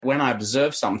when I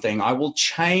observe something, I will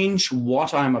change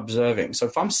what I'm observing. So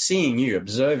if I'm seeing you,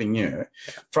 observing you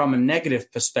from a negative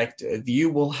perspective, you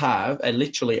will have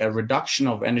literally a reduction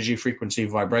of energy, frequency,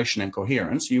 vibration, and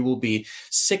coherence. You will be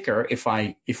sicker if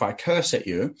I curse at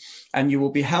you, and you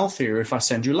will be healthier if I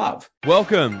send you love.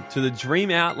 Welcome to the Dream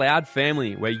Out Loud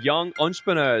family, where young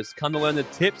entrepreneurs come to learn the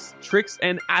tips, tricks,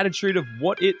 and attitude of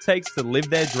what it takes to live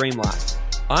their dream life.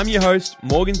 I'm your host,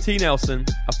 Morgan T. Nelson,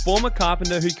 a former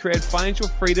carpenter who created financial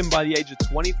freedom by the age of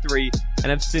 23 and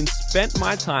have since spent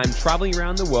my time traveling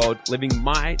around the world living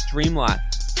my dream life,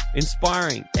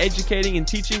 inspiring, educating, and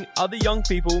teaching other young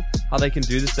people how they can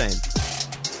do the same.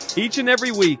 Each and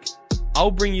every week,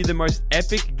 I'll bring you the most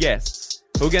epic guests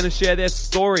who are going to share their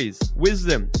stories,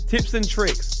 wisdom, tips, and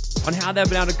tricks on how they've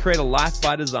been able to create a life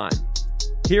by design.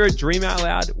 Here at Dream Out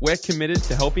Loud, we're committed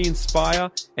to helping inspire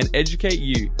and educate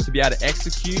you to be able to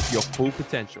execute your full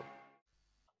potential.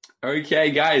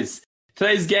 Okay, guys,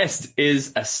 today's guest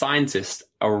is a scientist,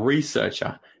 a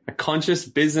researcher, a conscious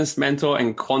business mentor,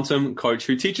 and quantum coach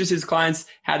who teaches his clients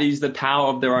how to use the power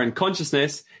of their own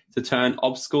consciousness to turn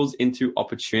obstacles into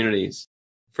opportunities.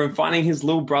 From finding his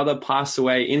little brother pass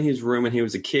away in his room when he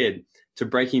was a kid, to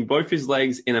breaking both his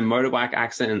legs in a motorbike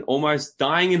accident and almost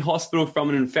dying in hospital from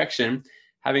an infection,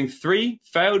 having 3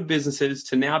 failed businesses,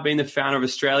 to now being the founder of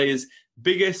Australia's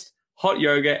biggest hot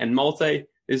yoga and multidisciplinary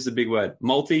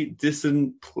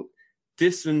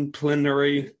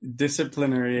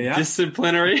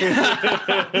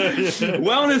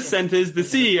wellness centers, the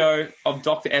CEO of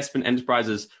Dr. Espen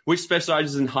Enterprises, which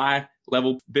specializes in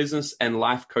high-level business and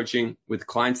life coaching with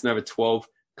clients in over 12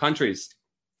 countries.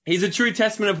 He's a true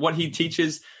testament of what he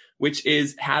teaches, which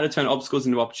is how to turn obstacles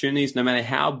into opportunities, no matter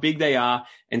how big they are,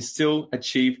 and still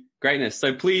achieve greatness.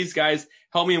 So please, guys,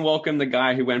 help me and welcome the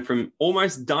guy who went from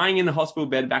almost dying in the hospital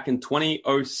bed back in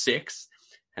 2006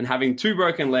 and having 2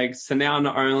 broken legs to now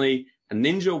not only a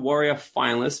Ninja Warrior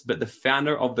finalist, but the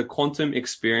founder of the Quantum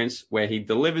Experience, where he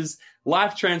delivers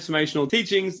life transformational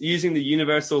teachings using the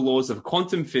universal laws of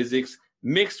quantum physics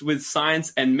mixed with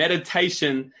science and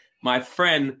meditation. My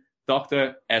friend,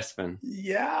 Dr. Espen.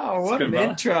 Yeah, what an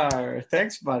intro.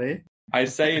 Thanks, buddy. I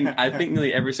think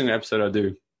nearly every single episode I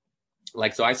do.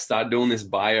 So I started doing this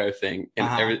bio thing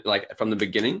and from the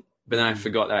beginning, but then I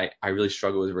forgot that I really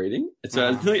struggle with reading. And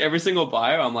so nearly every single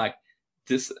bio, I'm like,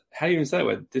 how do you even say that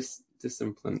word?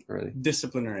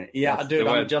 Disciplinary. Yeah, that's dude,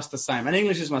 I'm just the same. And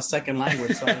English is my second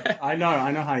language, so I know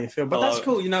how you feel. But that's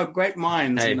cool. Great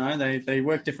minds, they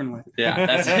work differently.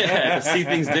 Yeah, see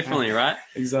things differently, right?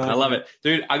 Exactly. I love it.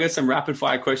 Dude, I got some rapid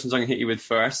fire questions I'm going to hit you with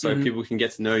first so people can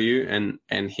get to know you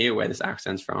and hear where this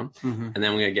accent's from. Mm-hmm. And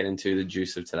then we're going to get into the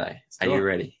juice of today. Are you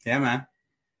ready? Yeah, man.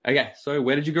 Okay, so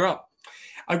where did you grow up?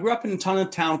 I grew up in a tiny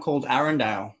town called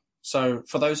Arendelle. So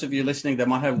for those of you listening that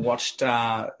might have watched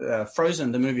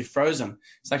Frozen, the movie Frozen,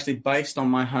 it's actually based on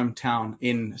my hometown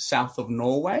in south of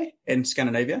Norway in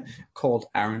Scandinavia called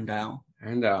Arendelle.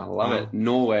 Arendelle, love it.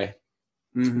 Norway.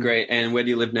 Mm-hmm. Great. And where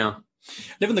do you live now?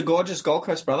 Live in the gorgeous Gold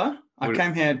Coast, brother. I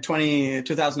came here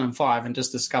 2005 and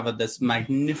just discovered this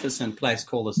magnificent place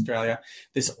called Australia.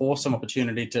 This awesome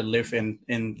opportunity to live in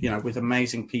with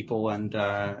amazing people and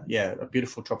a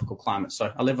beautiful tropical climate.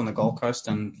 So I live on the Gold Coast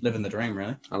and live in the dream,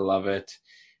 really. I love it.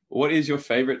 What is your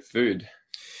favorite food?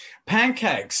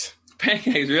 Pancakes.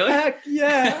 Pancakes, really? Heck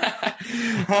yeah.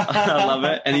 I love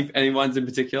it. Any ones in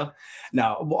particular?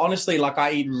 No, honestly,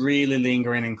 I eat really lean,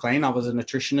 green, and clean. I was a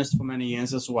nutritionist for many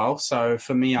years as well. So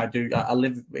for me, I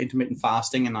live intermittent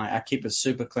fasting and I keep it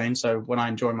super clean. So when I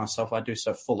enjoy myself, I do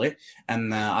so fully.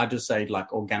 And I just say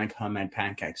organic homemade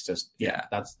pancakes.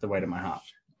 That's the way to my heart.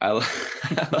 I love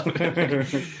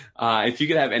it. If you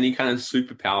could have any kind of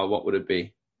superpower, what would it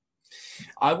be?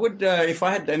 I would, if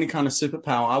I had any kind of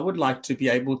superpower, I would like to be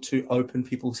able to open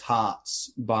people's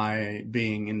hearts by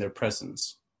being in their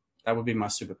presence. That would be my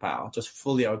superpower, just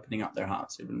fully opening up their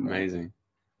hearts even more. Amazing.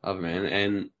 Love it, man.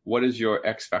 And what is your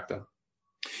X factor?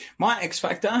 My X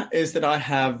factor is that I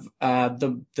have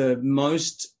the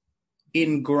most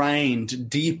ingrained,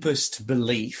 deepest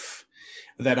belief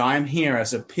that I'm here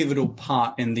as a pivotal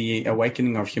part in the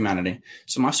awakening of humanity.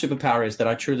 So my superpower is that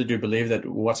I truly do believe that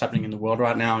what's happening in the world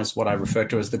right now is what I refer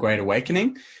to as the Great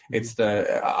Awakening. It's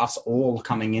us all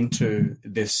coming into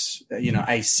this,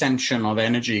 ascension of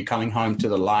energy, coming home to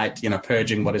the light,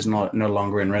 purging what is no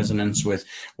longer in resonance with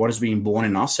what is being born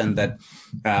in us. And that,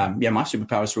 my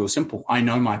superpower is real simple. I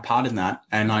know my part in that,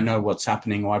 and I know what's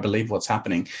happening, or I believe what's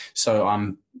happening.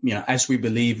 So as we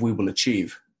believe, we will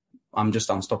achieve. I'm just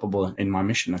unstoppable in my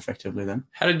mission, effectively. Then,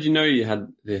 how did you know you had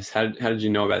this? How did you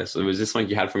know about this? Was this something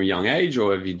you had from a young age,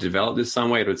 or have you developed this some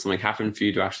way? Or did something happen for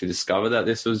you to actually discover that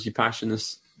this was your passion?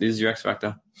 is your X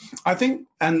factor? I think,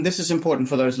 and this is important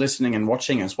for those listening and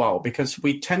watching as well, because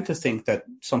we tend to think that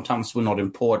sometimes we're not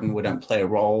important, we don't play a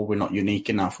role, we're not unique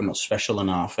enough, we're not special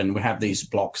enough, and we have these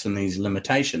blocks and these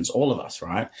limitations, all of us,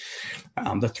 right?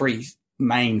 The three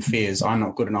main fears: I'm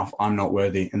not good enough, I'm not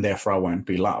worthy, and therefore I won't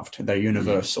be loved. They're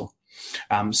universal.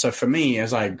 So for me,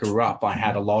 as I grew up, I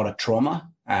had a lot of trauma.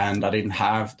 And I didn't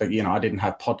have I didn't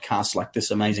have podcasts like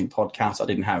this amazing podcast. I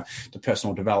didn't have the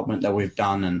personal development that we've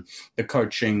done and the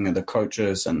coaching and the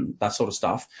coaches and that sort of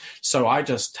stuff. So I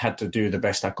just had to do the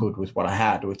best I could with what I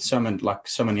had, with so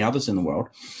many others in the world.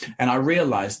 And I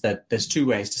realized that there's two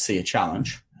ways to see a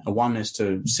challenge. One is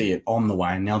to see it on the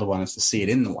way, and the other one is to see it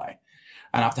in the way.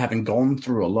 And after having gone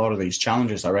through a lot of these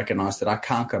challenges, I recognized that I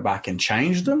can't go back and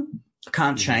change them. I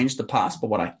can't change the past, but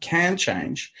what I can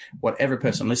change, what every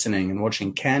person listening and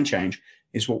watching can change,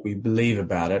 is what we believe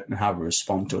about it and how we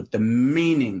respond to it, the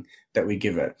meaning that we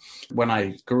give it. When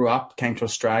I grew up, came to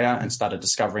Australia and started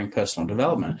discovering personal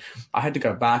development, I had to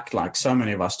go back, like so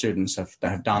many of our students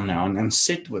have done now, and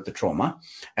sit with the trauma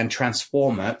and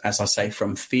transform it, as I say,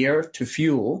 from fear to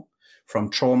fuel,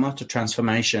 from trauma to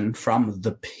transformation, from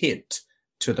the pit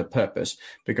to the purpose.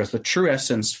 Because the true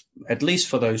essence, at least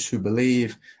for those who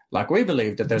believe, like we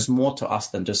believe, that there's more to us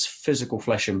than just physical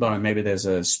flesh and bone. Maybe there's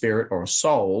a spirit or a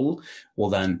soul. Well,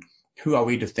 then who are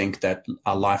we to think that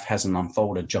our life hasn't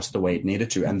unfolded just the way it needed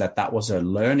to, and that was a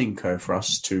learning curve for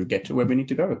us to get to where we need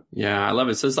to go? Yeah, I love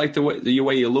it. So it's like the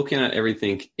way you're looking at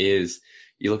everything is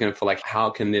you're looking at for like, how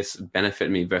can this benefit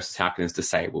me versus how can this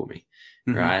disable me,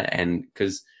 right? And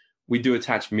because we do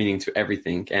attach meaning to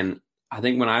everything. And I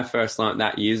think when I first learned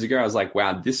that years ago, I was like,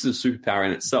 wow, this is a superpower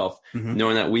in itself.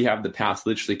 Knowing that we have the power to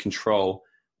literally control,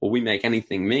 or we make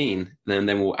anything mean, then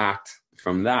we'll act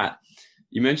from that.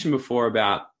 You mentioned before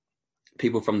about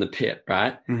people from the pit,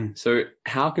 right? So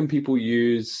how can people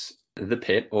use the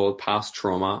pit or past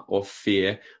trauma or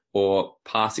fear or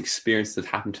past experience that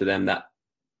happened to them that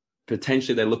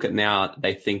potentially they look at now,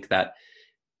 they think that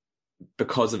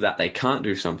because of that, they can't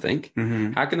do something.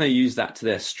 How can they use that to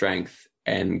their strength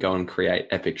and go and create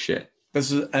epic shit? This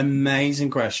is an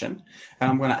amazing question. And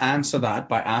I'm going to answer that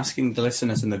by asking the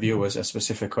listeners and the viewers a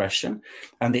specific question.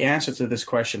 And the answer to this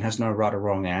question has no right or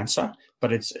wrong answer,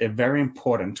 but it's very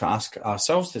important to ask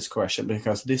ourselves this question,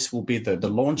 because this will be the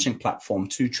launching platform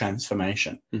to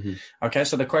transformation. Okay,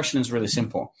 so the question is really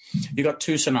simple. You got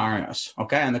two scenarios,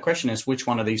 okay? And the question is, which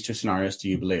one of these two scenarios do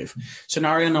you believe?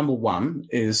 Scenario number one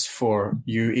is for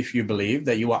you if you believe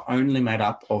that you are only made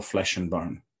up of flesh and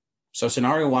bone. So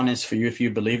scenario one is for you if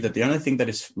you believe that the only thing that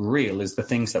is real is the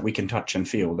things that we can touch and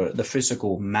feel, the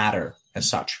physical matter as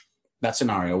such. That's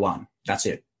scenario one. That's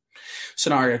it.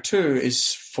 Scenario two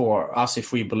is for us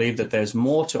if we believe that there's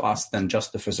more to us than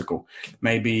just the physical,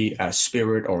 maybe a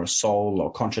spirit or a soul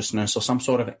or consciousness or some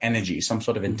sort of energy, some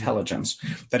sort of intelligence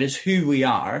that is who we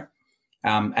are.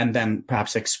 And then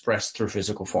perhaps expressed through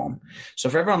physical form. So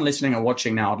for everyone listening and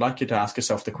watching now, I'd like you to ask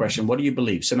yourself the question, what do you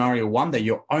believe? Scenario one, that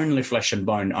you're only flesh and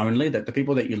bone only, that the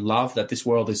people that you love, that this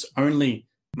world is only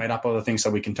made up of the things that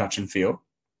we can touch and feel.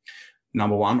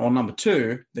 Number one. Or number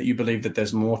two, that you believe that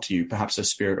there's more to you, perhaps a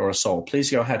spirit or a soul. Please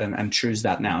go ahead and choose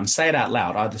that now and say it out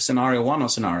loud, either scenario one or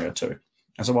scenario two.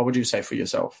 And so what would you say for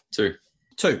yourself? Two.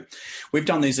 We've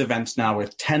done these events now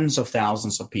with tens of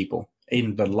thousands of people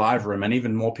in the live room and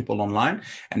even more people online.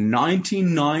 And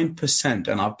 99%,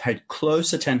 and I've paid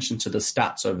close attention to the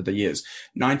stats over the years,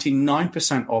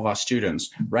 99% of our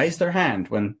students raise their hand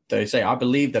when they say, I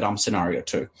believe that I'm scenario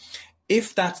two.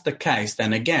 If that's the case,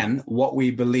 then again, what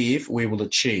we believe we will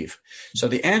achieve. So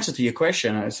the answer to your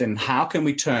question is in how can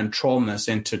we turn traumas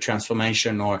into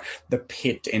transformation or the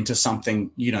pit into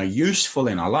something, useful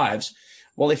in our lives?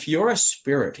 Well, if you're a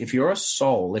spirit, if you're a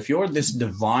soul, if you're this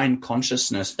divine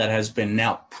consciousness that has been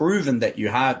now proven that you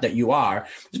are,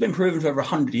 it's been proven for over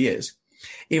 100 years.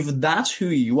 If that's who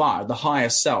you are, the higher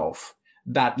self,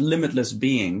 that limitless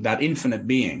being, that infinite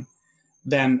being,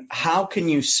 then how can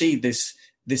you see this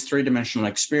three-dimensional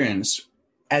experience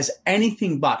as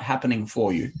anything but happening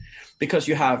for you? Because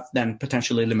you have then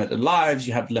potentially limited lives,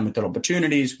 you have limited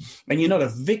opportunities, and you're not a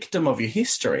victim of your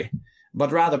history, but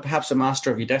rather perhaps a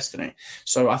master of your destiny.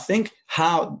 So I think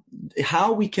how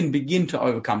we can begin to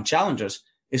overcome challenges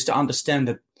is to understand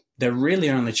that they're really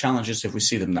only challenges if we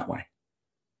see them that way.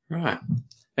 Right.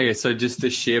 Okay, so just the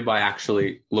sheer by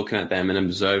actually looking at them and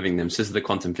observing them. So this is the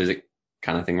quantum physics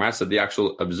kind of thing, right? So the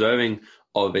actual observing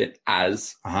of it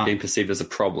as being perceived as a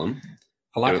problem.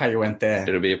 I like how you went there.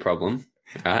 It'll be a problem.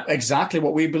 exactly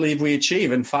what we believe we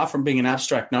achieve. And far from being an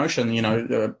abstract notion,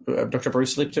 Dr.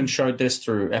 Bruce Lipton showed this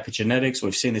through epigenetics.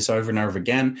 We've seen this over and over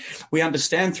again. We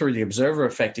understand through the observer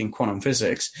effect in quantum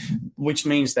physics, which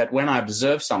means that when I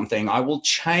observe something, I will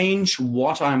change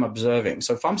what I'm observing.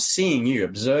 So if I'm seeing you,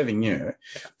 observing you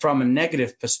from a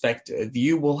negative perspective,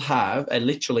 you will have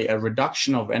literally a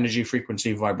reduction of energy,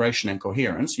 frequency, vibration, and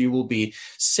coherence. You will be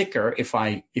sicker if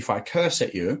I curse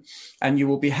at you, and you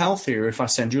will be healthier if I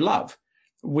send you love.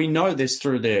 We know this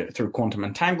through quantum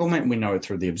entanglement. We know it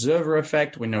through the observer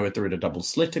effect. We know it through the double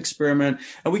slit experiment,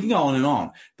 and we can go on and on.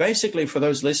 Basically, for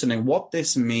those listening, what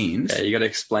this means. Yeah, you got to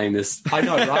explain this. I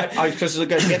know, right? Because it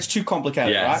gets too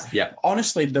complicated, yes, right? Yeah.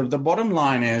 Honestly, the bottom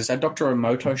line is that Dr.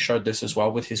 Emoto showed this as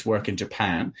well with his work in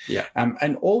Japan. Yeah.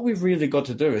 And all we've really got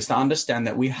to do is to understand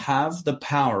that we have the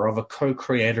power of a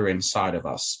co-creator inside of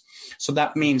us. So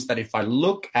that means that if I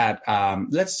look at,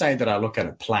 let's say that I look at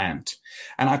a plant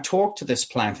and I talk to this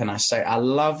plant and I say, I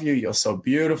love you. You're so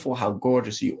beautiful. How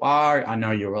gorgeous you are. I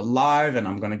know you're alive and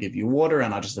I'm going to give you water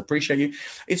and I just appreciate you.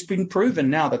 It's been proven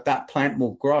now that that plant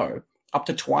will grow up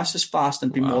to twice as fast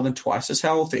and be more than twice as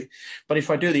healthy. But if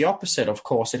I do the opposite, of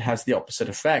course, it has the opposite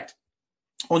effect.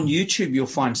 On YouTube, you'll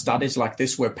find studies like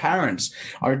this where parents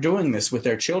are doing this with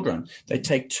their children. They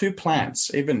take two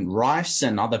plants, even rice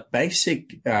and other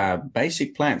basic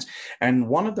plants. And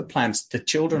one of the plants, the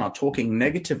children are talking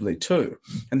negatively to,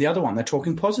 and the other one, they're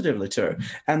talking positively to,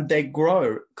 and they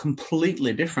grow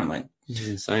completely differently. It's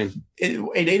insane.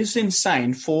 It is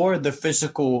insane for the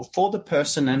physical, for the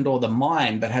person and or the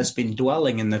mind that has been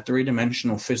dwelling in the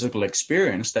three-dimensional physical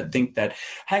experience that think that,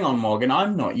 hang on, Morgan,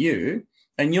 I'm not you.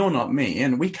 And you're not me,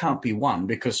 and we can't be one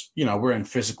because, we're in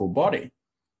physical body.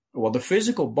 Well, the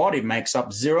physical body makes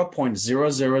up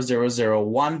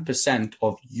 0.00001%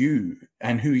 of you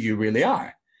and who you really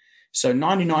are. So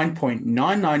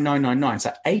 99.99999,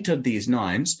 so 8 of these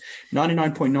nines,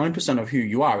 99.9% of who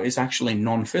you are is actually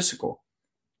non-physical.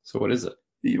 So what is it?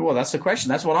 Well, that's the question.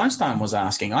 That's what Einstein was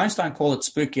asking. Einstein called it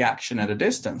spooky action at a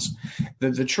distance.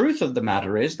 The truth of the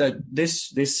matter is that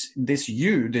this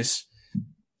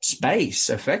space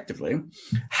effectively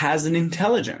has an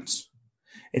intelligence.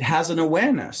 It has an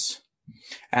awareness.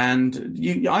 And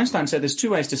Einstein said there's two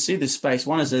ways to see this space.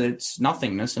 One is that it's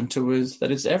nothingness, and two is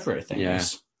that it's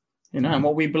everythingness. Yeah. And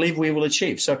what we believe we will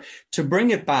achieve. So to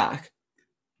bring it back,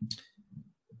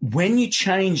 when you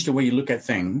change the way you look at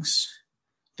things,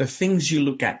 the things you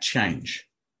look at change.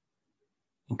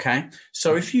 Okay?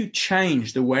 So if you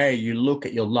change the way you look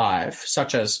at your life,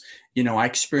 such as, I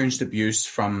experienced abuse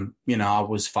from, I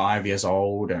was 5 years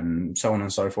old and so on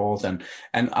and so forth. And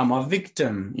I'm a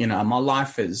victim, my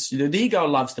life is, the ego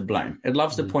loves to blame. It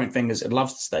loves to point fingers. It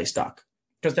loves to stay stuck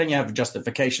because then you have a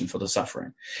justification for the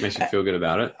suffering. Makes you feel good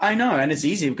about it. I know. And it's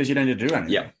easy because you don't need to do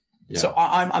anything. Yeah. So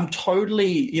I'm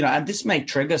totally, and this may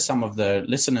trigger some of the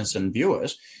listeners and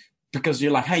viewers because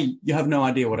you're like, hey, you have no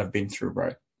idea what I've been through, bro.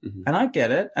 Mm-hmm. And I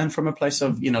get it. And from a place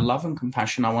of, love and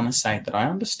compassion, I want to say that I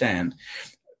understand.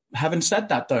 Having said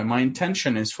that, though, my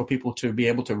intention is for people to be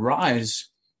able to rise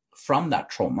from that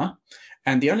trauma.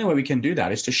 And the only way we can do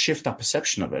that is to shift our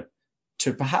perception of it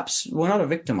to perhaps we're not a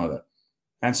victim of it.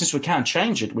 And since we can't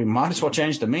change it, we might as well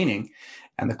change the meaning.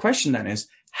 And the question then is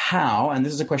how, and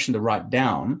this is a question to write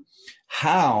down,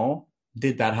 how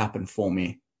did that happen for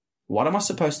me? What am I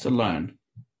supposed to learn?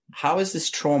 How is this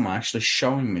trauma actually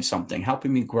showing me something,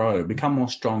 helping me grow, become more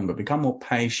stronger, become more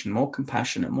patient, more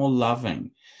compassionate, more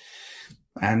loving?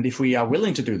 And if we are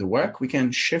willing to do the work, we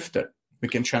can shift it. We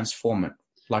can transform it,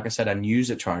 like I said, and use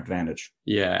it to our advantage.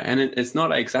 Yeah. And it's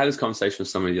not, I had this conversation with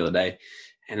somebody the other day,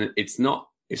 and it's not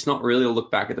really a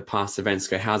look back at the past events,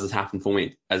 go, how's this happened for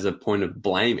me as a point of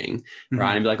blaming,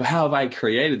 right? And be like, well, how have I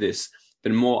created this?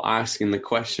 But more asking the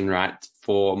question, right,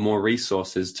 for more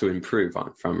resources to improve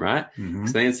on from, right? So I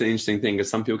think it's an interesting thing because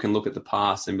some people can look at the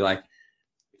past and be like,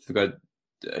 if they've got,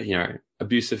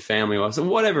 abusive family or so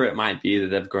whatever it might be that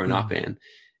they've grown up in,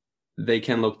 they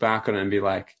can look back on it and be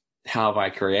like, how have I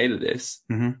created this?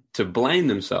 To blame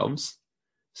themselves.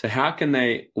 So how can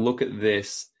they look at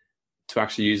this to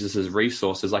actually use this as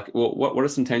resources? Like, what are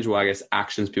some tangible, I guess,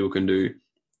 actions people can do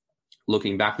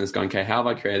looking back and just going, okay, how have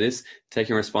I created this?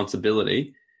 Taking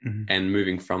responsibility and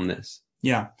moving from this.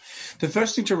 Yeah. The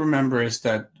first thing to remember is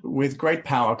that with great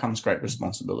power comes great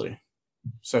responsibility.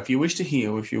 So if you wish to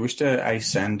heal, if you wish to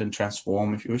ascend and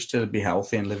transform, if you wish to be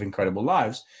healthy and live incredible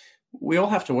lives, we all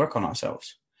have to work on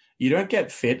ourselves. You don't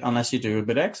get fit unless you do a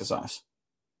bit of exercise.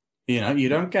 You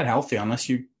don't get healthy unless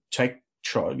you take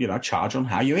charge on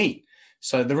how you eat.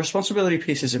 So the responsibility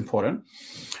piece is important.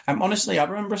 Honestly, I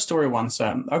remember a story once.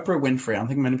 Oprah Winfrey, I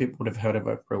think many people would have heard of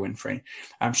Oprah Winfrey.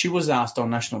 She was asked on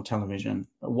national television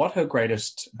what her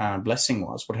greatest blessing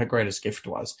was, what her greatest gift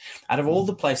was. Out of all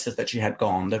the places that she had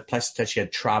gone, the places that she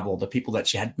had traveled, the people that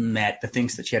she had met, the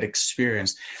things that she had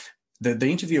experienced, the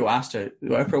interviewer asked her,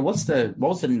 Oprah,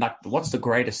 what's the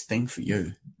greatest thing for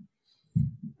you?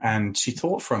 And she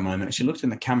thought for a moment. She looked in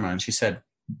the camera and she said,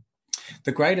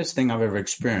 the greatest thing I've ever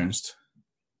experienced,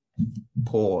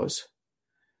 pause,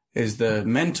 is the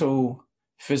mental,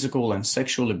 physical, and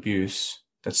sexual abuse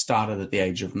that started at the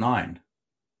age of 9.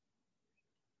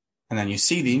 And then you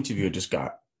see the interviewer just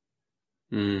go,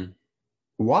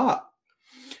 what?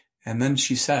 And then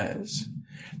she says,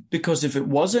 because if it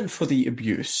wasn't for the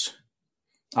abuse,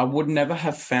 I would never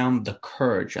have found the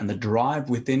courage and the drive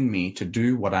within me to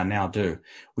do what I now do,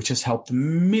 which has helped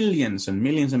millions and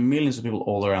millions and millions of people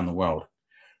all around the world.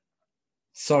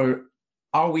 So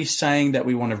are we saying that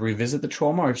we want to revisit the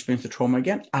trauma or experience the trauma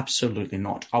again? Absolutely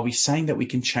not. Are we saying that we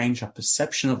can change our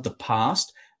perception of the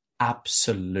past?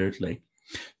 Absolutely.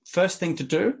 First thing to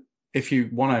do, if you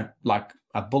want to, like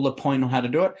a bullet point on how to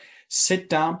do it, sit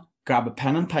down, grab a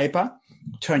pen and paper,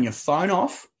 turn your phone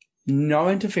off, no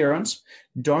interference.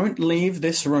 Don't leave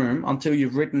this room until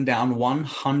you've written down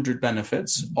 100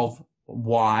 benefits of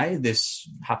why this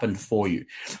happened for you.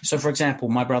 So, for example,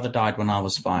 my brother died when I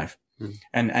was 5.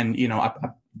 And you know,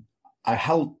 I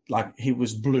held, like, he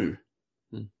was blue,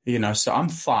 you know, so I'm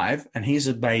 5 and he's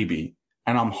a baby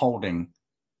and I'm holding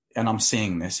and I'm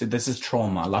seeing this. This is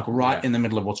trauma, like right in the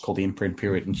middle of what's called the imprint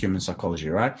period in human psychology,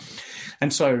 right?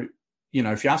 And so, you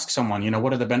know, if you ask someone, you know,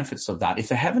 what are the benefits of that? If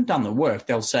they haven't done the work,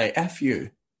 they'll say, F you.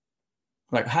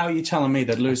 Like, how are you telling me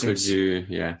that losing?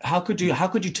 How could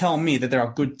you tell me that there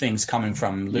are good things coming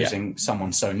from losing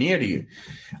someone so near to you,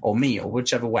 or me, or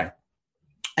whichever way?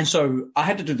 And so I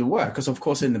had to do the work because, of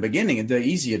course, in the beginning, they're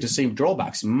easier to see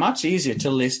drawbacks, much easier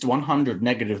to list 100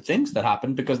 negative things that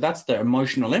happened because that's the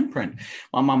emotional imprint.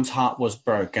 My mum's heart was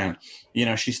broken. You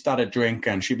know, she started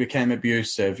drinking. She became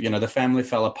abusive. You know, the family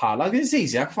fell apart. Like, it's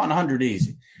easy. I can find 100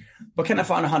 easy. But can I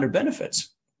find 100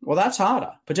 benefits? Well, that's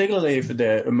harder, particularly if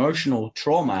the emotional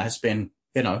trauma has been,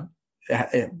 you know,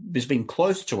 has been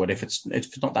close to it if it's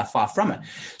not that far from it.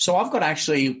 So I've got to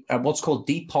actually what's called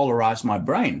depolarize my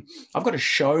brain. I've got to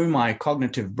show my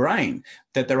cognitive brain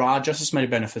that there are just as many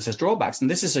benefits as drawbacks. And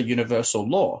this is a universal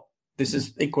law. This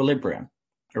is equilibrium,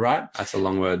 right? That's a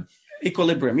long word.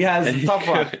 Equilibrium. Yeah, it's a tough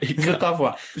one. It's a tough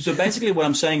one. So basically what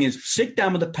I'm saying is sit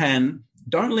down with a pen.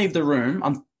 Don't leave the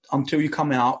room until you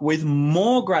come out with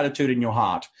more gratitude in your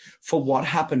heart for what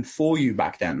happened for you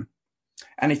back then.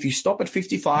 And if you stop at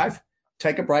 55,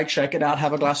 take a break, shake it out,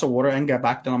 have a glass of water, and go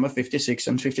back to number 56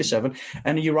 and 57.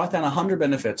 And you write down 100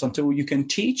 benefits until you can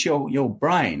teach your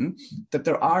brain that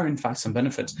there are, in fact, some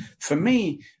benefits. For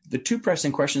me, the 2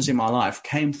 pressing questions in my life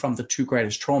came from the 2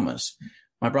 greatest traumas.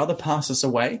 My brother passes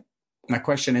away. My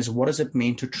question is, what does it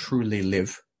mean to truly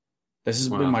live? This has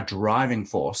been my driving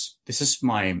force. This is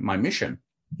my mission,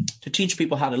 to teach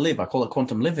people how to live. I call it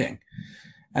quantum living.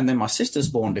 And then my sister's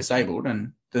born disabled.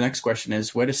 And the next question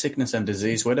is, where does sickness and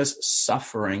disease, where does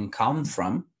suffering come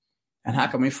from? And how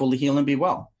can we fully heal and be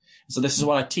well? So this is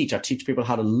what I teach. I teach people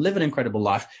how to live an incredible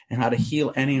life and how to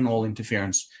heal any and all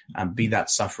interference, be that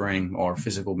suffering or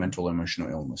physical, mental, emotional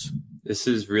illness. This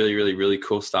is really, really, really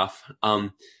cool stuff.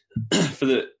 Can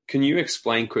you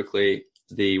explain quickly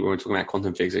when we're talking about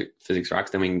quantum physics, right?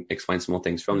 Then we can explain some more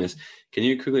things from this. Can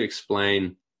you quickly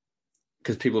explain,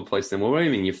 because people place them, well, what do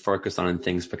you mean you focus on and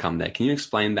things become there? Can you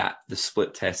explain that, the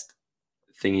split test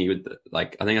thingy with,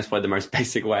 like, I think that's probably the most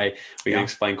basic way we can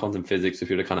explain quantum physics if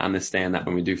you were to kind of understand that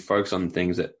when we do focus on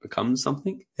things, it becomes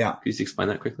something. Yeah. Could you just explain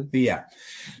that quickly? Yeah.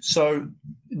 So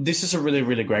this is a really,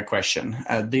 really great question.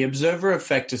 The observer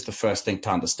effect is the first thing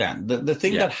to understand. The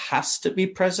thing that has to be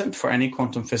present for any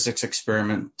quantum physics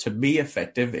experiment to be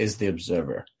effective is the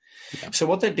observer. Yeah. So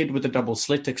what they did with the double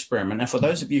slit experiment, and for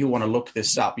those of you who want to look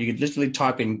this up, you could literally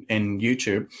type in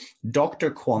YouTube, Dr.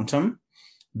 Quantum,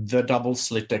 the double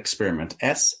slit experiment,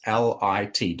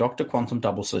 SLIT, Dr. Quantum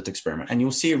double slit experiment. And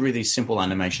you'll see a really simple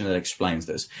animation that explains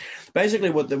this. Basically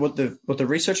what the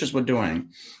researchers were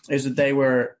doing is that they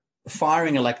were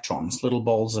firing electrons, little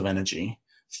balls of energy,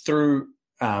 through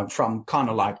from kind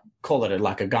of like, call it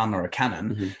like a gun or a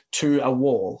cannon, to a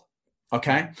wall.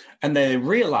 Okay. And they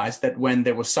realized that when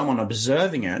there was someone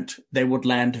observing it, they would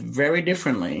land very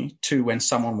differently to when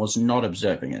someone was not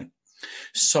observing it.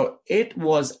 So it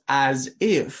was as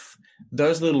if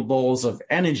those little balls of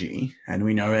energy, and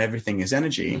we know everything is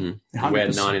energy, where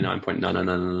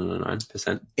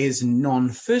 99.99999% is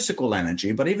non-physical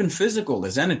energy, but even physical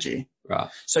is energy. Right.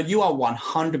 So you are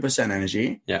 100%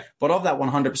 energy. Yeah. But of that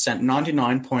 100%,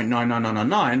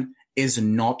 99.99999 is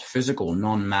not physical,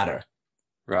 non-matter.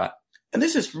 Right. And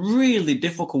this is really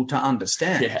difficult to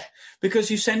understand. Yeah.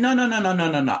 Because you say,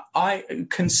 no. I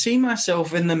can see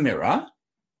myself in the mirror.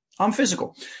 I'm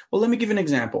physical. Well, let me give you an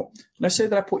example. Let's say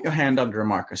that I put your hand under a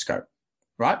microscope,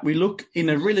 right? We look in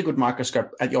a really good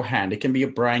microscope at your hand. It can be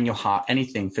your brain, your heart,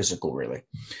 anything physical, really.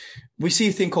 We see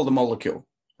a thing called a molecule,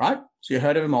 right? So you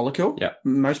heard of a molecule? Yeah.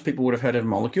 Most people would have heard of a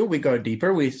molecule. We go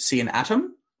deeper. We see an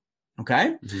atom,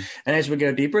 okay? Mm-hmm. And as we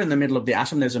go deeper, in the middle of the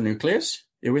atom, there's a nucleus.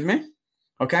 You with me?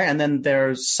 Okay, and then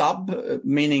there's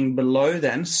meaning below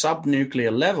then,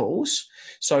 subnuclear levels.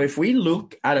 So if we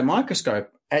look at a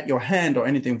microscope at your hand or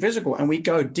anything physical and we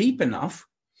go deep enough,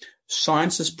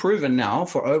 science has proven now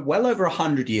for well over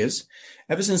 100 years,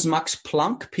 ever since Max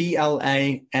Planck,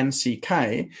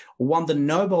 Planck, won the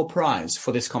Nobel Prize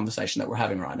for this conversation that we're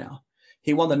having right now.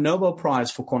 He won the Nobel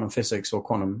Prize for quantum physics or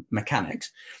quantum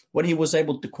mechanics when he was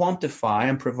able to quantify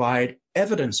and provide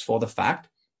evidence for the fact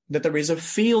that there is a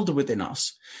field within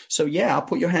us. So yeah, I'll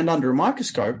put your hand under a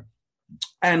microscope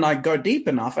and I go deep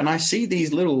enough and I see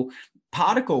these little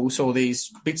particles or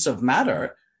these bits of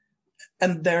matter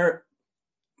and they're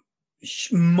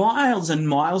miles and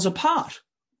miles apart.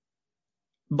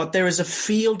 But there is a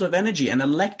field of energy, an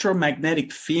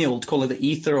electromagnetic field, call it the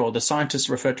ether, or the scientists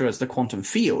refer to it as the quantum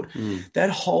field, that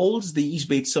holds these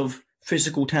bits of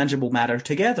physical, tangible matter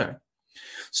together.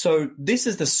 So this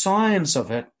is the science of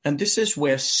it, and this is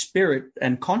where spirit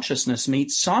and consciousness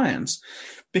meets science,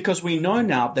 because we know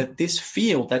now that this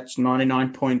field, that's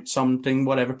 99 point something,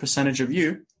 whatever percentage of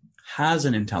you, has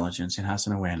an intelligence, it has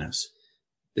an awareness.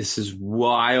 This is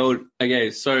wild.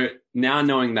 Okay, so now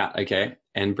knowing that, okay,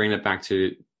 and bring it back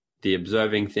to the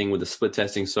observing thing with the split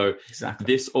testing. So exactly.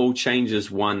 This all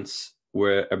changes once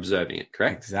we're observing it,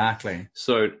 correct? Exactly.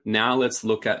 So now let's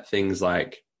look at things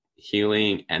like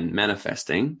healing and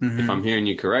manifesting. If I'm hearing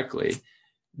you correctly,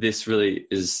 this really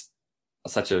is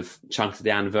such a chunked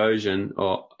down version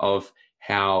of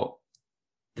how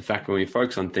the fact when we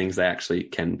focus on things, they actually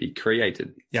can be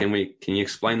created. Yep. Can you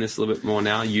explain this a little bit more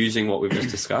now using what we've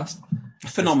just discussed?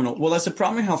 Phenomenal. Well, as a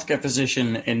primary healthcare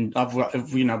physician, and I've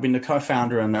been the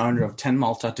co-founder and the owner of 10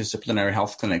 multidisciplinary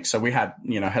health clinics. So we had,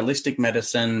 holistic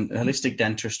medicine, holistic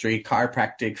dentistry,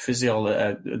 chiropractic,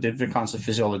 different kinds of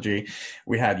physiology.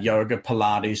 We had yoga,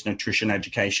 Pilates, nutrition,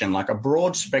 education, like a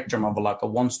broad spectrum of like a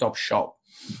one-stop shop.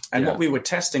 And what we were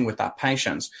testing with our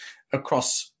patients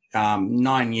across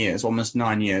 9 years, almost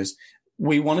 9 years,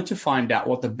 we wanted to find out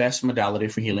what the best modality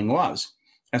for healing was.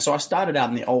 And so I started out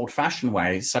in the old-fashioned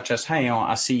way, such as, hey,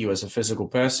 I see you as a physical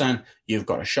person. You've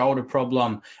got a shoulder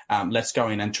problem. Let's go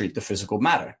in and treat the physical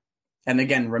matter. And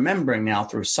again, remembering now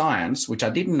through science, which I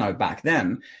didn't know back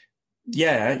then,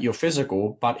 yeah, you're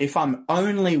physical. But if I'm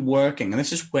only working, and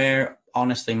this is where,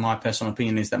 honestly, my personal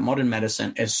opinion is that modern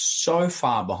medicine is so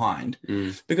far behind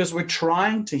because we're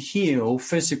trying to heal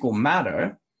physical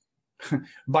matter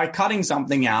by cutting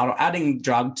something out or adding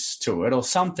drugs to it or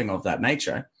something of that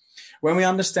nature. When we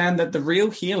understand that the real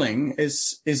healing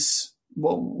is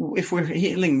well, if we're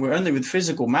healing, we're only with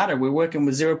physical matter, we're working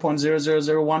with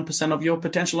 0.0001% of your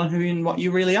potential and who and what you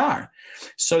really are.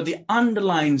 So the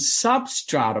underlying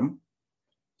substratum,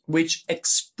 which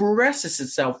expresses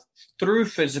itself through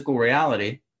physical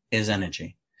reality, is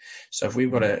energy. So if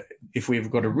we've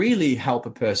got to really help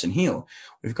a person heal,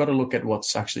 we've got to look at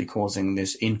what's actually causing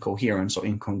this incoherence or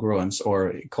incongruence,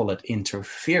 or call it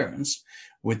interference,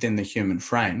 within the human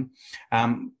frame.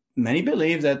 Many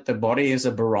believe that the body is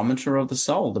a barometer of the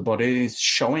soul. The body is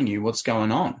showing you what's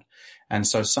going on. And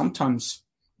so sometimes,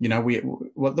 the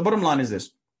bottom line is this.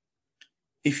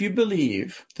 If you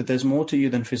believe that there's more to you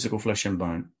than physical flesh and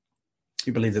bone,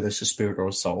 you believe that there's a spirit or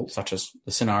a soul, such as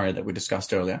the scenario that we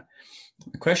discussed earlier.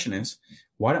 The question is,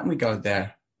 why don't we go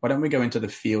there? Why don't we go into the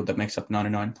field that makes up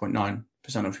 99.9%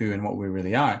 of who and what we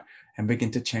really are and begin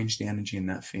to change the energy in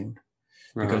that field?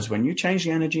 Because when you change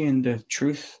the energy and the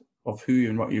truth of who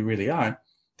and what you really are,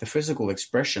 the physical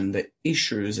expression, the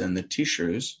issues and the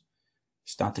tissues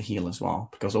start to heal as well.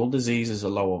 Because all disease is a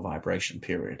lower vibration,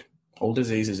 period. All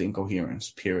disease is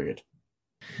incoherence, period.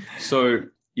 So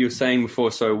you were saying before,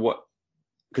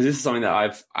 because this is something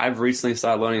that I've recently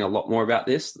started learning a lot more about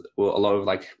this, well, a lot of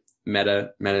like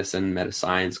medicine, meta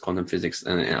science, quantum physics,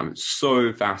 and I'm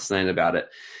so fascinated about it.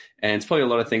 And it's probably a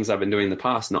lot of things I've been doing in the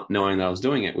past, not knowing that I was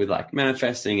doing it, with like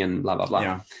manifesting and blah, blah, blah.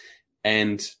 Yeah.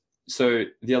 And so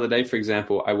the other day, for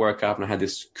example, I woke up and I had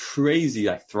this crazy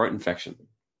like throat infection.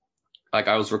 Like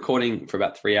I was recording for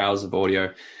about 3 hours of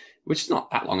audio, which is not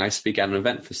that long. I speak at an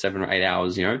event for 7 or 8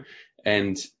 hours,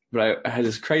 but I had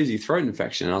this crazy throat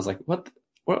infection and I was like, what?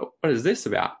 what is this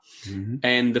about? Mm-hmm.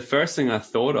 And the first thing I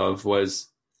thought of was,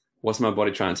 what's my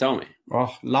body trying to tell me?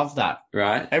 Oh, love that.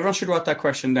 Right? Everyone should write that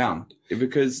question down.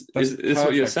 Because it's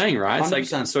what you're saying, right? 100%.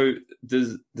 It's like, so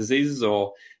diseases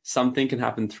or something can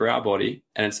happen through our body,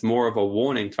 and it's more of a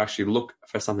warning to actually look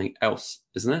for something else,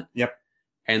 isn't it? Yep.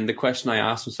 And the question I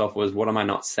asked myself was, what am I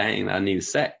not saying that I need to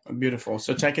say? Beautiful.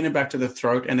 So taking it back to the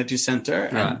throat energy center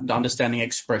and understanding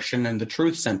expression and the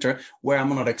truth center, where I'm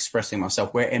not expressing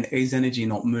myself, where is energy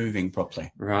not moving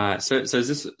properly? Right. So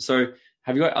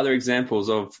have you got other examples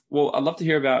of, well, I'd love to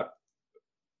hear about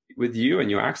with you and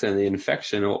your accident, the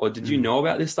infection, or did you know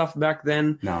about this stuff back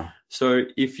then? No. So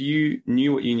if you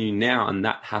knew what you knew now and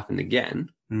that happened again,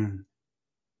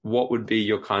 what would be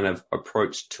your kind of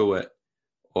approach to it?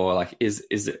 Or like,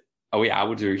 are we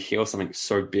able to heal something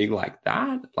so big like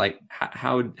that? Like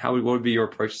what would be your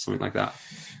approach to something like that?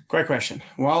 Great question.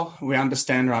 Well, we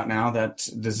understand right now that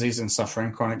disease and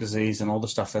suffering, chronic disease, and all the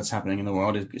stuff that's happening in the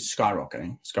world is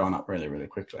skyrocketing. It's going up really, really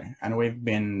quickly. And we've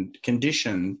been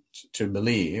conditioned to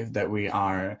believe that we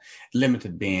are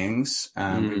limited beings.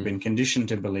 We've been conditioned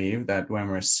to believe that when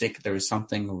we're sick, there is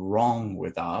something wrong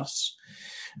with us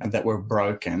and that we're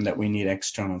broken, that we need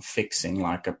external fixing,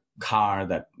 like a car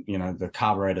that, the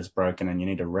carburetor's broken and you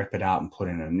need to rip it out and put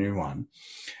in a new one.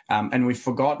 And we've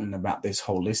forgotten about this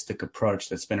holistic approach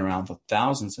that's been around for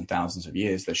thousands and thousands of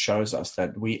years that shows us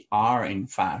that we are, in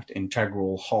fact,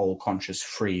 integral, whole, conscious,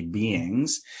 free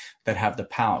beings that have the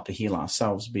power to heal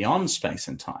ourselves beyond space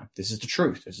and time. This is the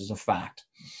truth. This is a fact.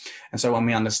 And so when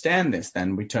we understand this,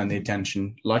 then we turn the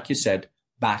attention, like you said,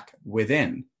 back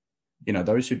within.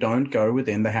 Those who don't go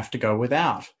within, they have to go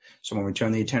without. So when we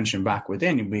turn the attention back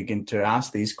within, we begin to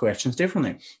ask these questions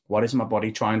differently. What is my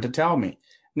body trying to tell me?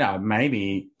 Now, it may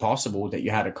be possible that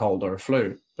you had a cold or a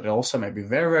flu, but it also may be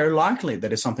very, very likely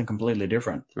that it's something completely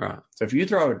different. Right. So if you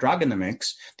throw a drug in the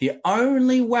mix, the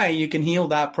only way you can heal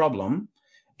that problem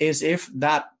is if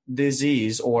that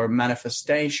disease or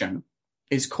manifestation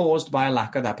is caused by a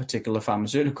lack of that particular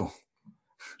pharmaceutical.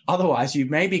 Otherwise, you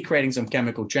may be creating some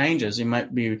chemical changes. You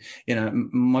might be,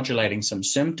 modulating some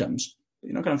symptoms.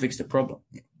 You're not going to fix the problem.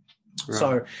 Right.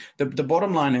 So the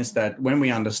bottom line is that when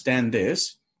we understand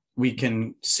this, we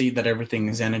can see that everything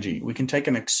is energy. We can take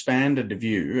an expanded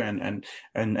view and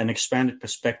an expanded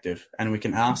perspective, and we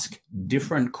can ask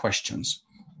different questions.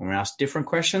 When we ask different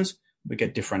questions, we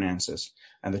get different answers.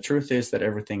 And the truth is that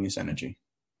everything is energy.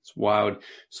 It's wild.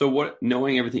 So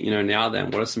knowing everything you know now,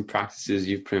 then, what are some practices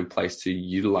you've put in place to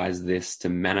utilize this to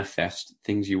manifest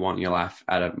things you want in your life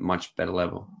at a much better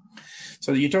level?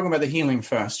 So you're talking about the healing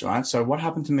first, right? So what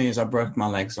happened to me is I broke my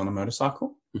legs on a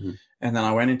motorcycle. Mm-hmm. And then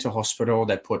I went into hospital.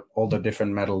 They put all the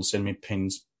different metals in me,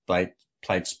 pins,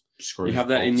 plates, screws. You have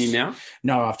that bolts. In you now?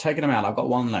 No, I've taken them out. I've got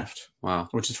one left. Wow.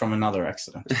 Which is from another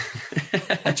accident.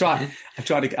 I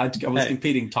was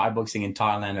competing Thai boxing in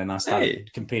Thailand, and I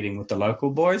started competing with the local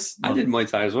boys. I did Muay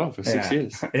Thai as well for 6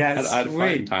 years. Yeah, I had a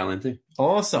fight in Thailand too.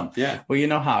 Awesome. Yeah. Well, you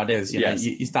know how it is. Yes.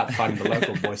 You start fighting the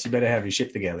local boys. You better have your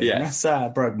shit together. Yes. So I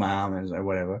broke my arm or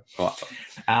whatever. Wow.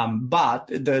 But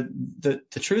the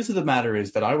truth of the matter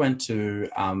is that I went to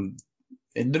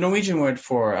the Norwegian word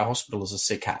for a hospital is a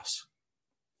sick house.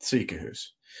 Sykehus.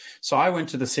 So I went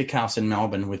to the sick house in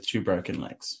Melbourne with 2 broken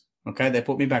legs. Okay, they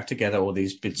put me back together, all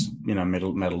these bits,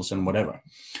 metals and whatever.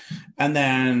 And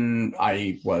then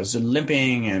I was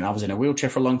limping and I was in a wheelchair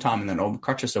for a long time and then all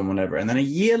crutches and whatever. And then a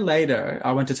year later,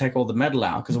 I went to take all the metal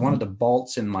out because one of the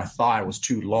bolts in my thigh was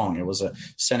too long. It was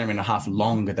 1.5 centimeters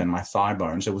longer than my thigh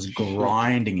bone. So it was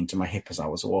grinding into my hip as I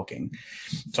was walking.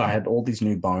 So I had all these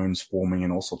new bones forming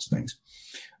and all sorts of things.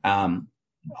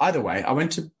 Either way, I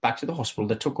went back to the hospital.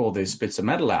 They took all these bits of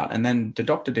metal out, and then the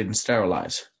doctor didn't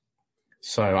sterilize.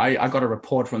 So I got a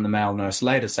report from the male nurse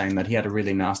later saying that he had a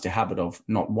really nasty habit of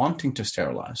not wanting to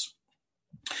sterilize.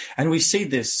 And we see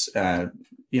this,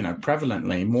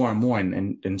 prevalently more and more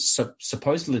in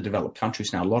supposedly developed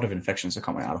countries now. A lot of infections are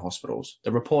coming out of hospitals.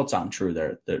 The reports aren't true.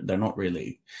 They're not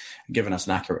really giving us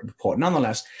an accurate report.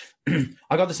 Nonetheless,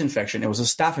 I got this infection. It was a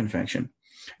staph infection.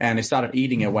 And it started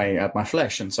eating away at my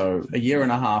flesh. And so 1.5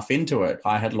 years into it,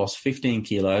 I had lost 15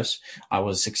 kilos. I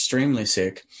was extremely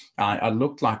sick. I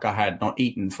looked like I had not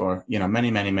eaten for,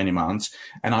 many, many, many months.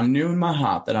 And I knew in my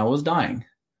heart that I was dying.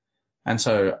 And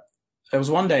so there was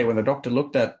one day when the doctor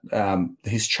looked at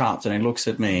his charts and he looks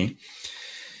at me,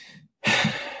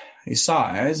 he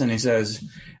sighs and he says,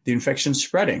 the infection's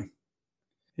spreading.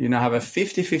 You now have a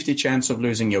 50-50 chance of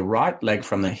losing your right leg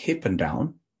from the hip and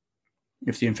down.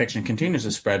 If the infection continues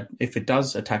to spread, if it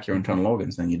does attack your internal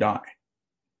organs, then you die.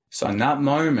 So in that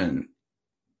moment,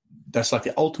 that's like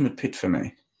the ultimate pit for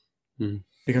me.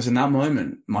 Because in that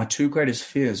moment, my 2 greatest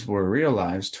fears were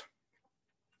realized.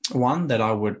 One, that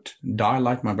I would die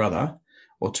like my brother,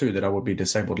 or two, that I would be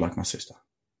disabled like my sister.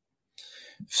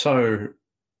 So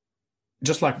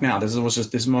just like now, there was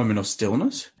just this moment of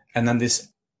stillness, and then this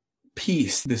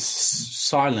peace, this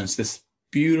silence, this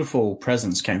beautiful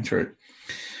presence came through.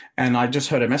 And I just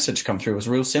heard a message come through. It was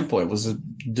real simple. It was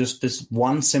just this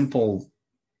one simple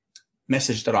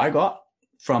message that I got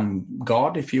from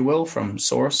God, if you will, from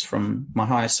source, from my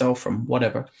higher self, from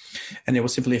whatever. And it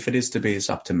was simply, if it is to be, it's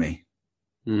up to me.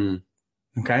 Mm.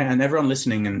 Okay. And everyone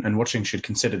listening and watching should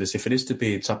consider this. If it is to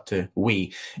be, it's up to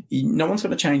we. No one's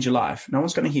going to change your life. No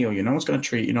one's going to heal you. No one's going to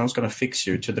treat you. No one's going to fix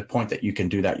you to the point that you can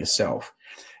do that yourself.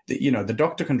 The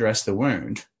doctor can dress the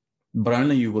wound, but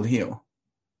only you will heal.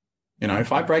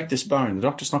 If I break this bone, the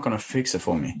doctor's not going to fix it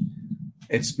for me.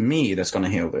 It's me that's going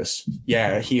to heal this.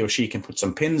 Yeah, he or she can put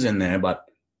some pins in there, but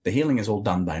the healing is all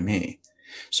done by me.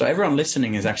 So everyone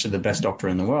listening is actually the best doctor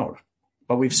in the world.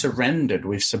 But we've surrendered,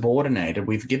 we've subordinated,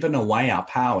 we've given away our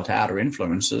power to outer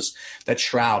influences that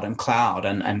shroud and cloud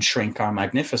and shrink our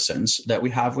magnificence that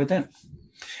we have within.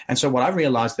 And so what I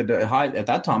realized that at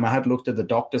that time, I had looked at the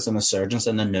doctors and the surgeons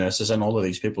and the nurses and all of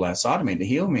these people outside of me to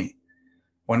heal me.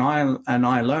 When I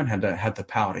alone had the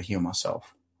power to heal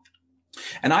myself.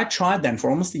 And I tried then for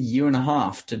almost a year and a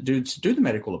half to do the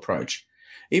medical approach.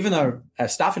 Even though a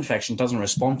staph infection doesn't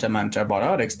respond to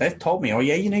antibiotics, they've told me, oh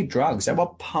yeah, you need drugs. They were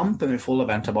pumping me full of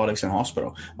antibiotics in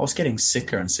hospital. I was getting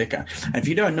sicker and sicker. And if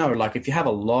you don't know, like if you have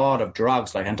a lot of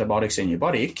drugs like antibiotics in your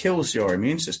body, it kills your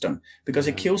immune system because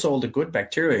it kills all the good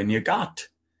bacteria in your gut,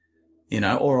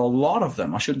 or a lot of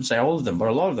them. I shouldn't say all of them, but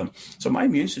a lot of them. So my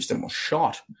immune system was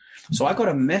shot. So I got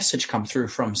a message come through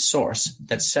from source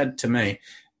that said to me,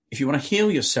 if you want to heal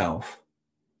yourself,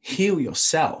 heal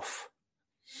yourself.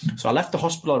 So I left the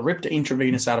hospital, I ripped the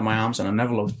intravenous out of my arms and I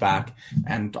never looked back.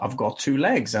 And I've got 2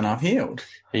 legs and I've healed.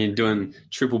 And you're doing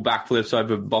triple backflips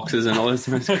over boxes and all this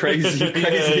most crazy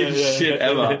shit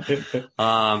ever.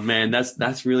 Man,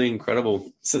 that's really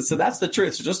incredible. So that's the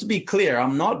truth. So just to be clear,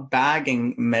 I'm not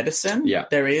bagging medicine. Yeah.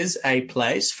 There is a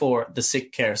place for the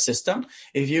sick care system.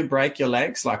 If you break your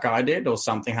legs like I did or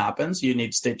something happens, you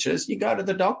need stitches, you go to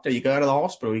the doctor, you go to the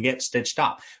hospital, you get stitched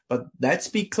up. But let's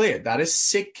be clear, that is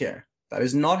sick care. That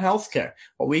is not healthcare.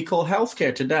 What we call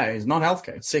healthcare today is not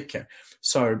healthcare, it's sick care.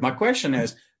 So my question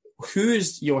is, who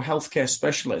is your healthcare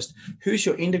specialist? Who's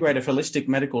your integrative holistic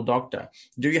medical doctor?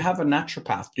 Do you have a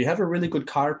naturopath? Do you have a really good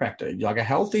chiropractor? Like a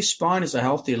healthy spine is a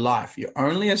healthy life. You're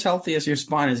only as healthy as your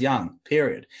spine is young,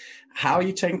 period. How are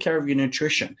you taking care of your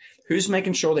nutrition? Who's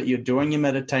making sure that you're doing your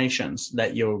meditations,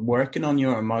 that you're working on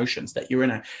your emotions, that you're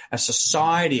in a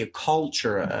society, a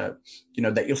culture,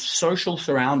 that your social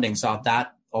surroundings are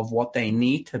that of what they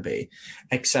need to be,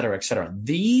 et cetera, et cetera.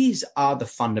 These are the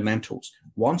fundamentals.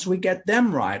 Once we get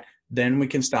them right, then we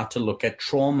can start to look at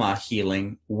trauma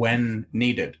healing when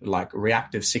needed, like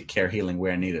reactive sick care healing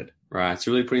where needed. Right.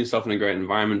 So really putting yourself in a great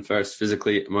environment first,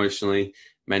 physically, emotionally,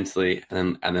 mentally,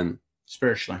 and then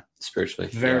spiritually.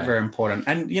 Very, very important.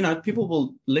 And, people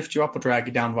will lift you up or drag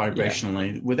you down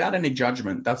vibrationally without any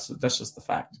judgment. That's just the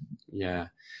fact. Yeah.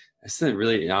 That's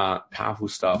really powerful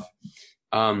stuff.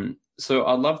 So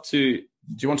I'd love to. Do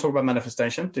you want to talk about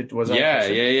manifestation?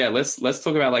 Yeah. Let's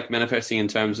talk about like manifesting in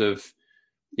terms of,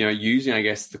 using, I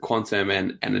guess, the quantum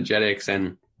and energetics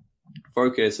and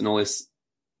focus and all this.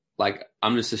 Like,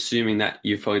 I'm just assuming that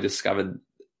you've probably discovered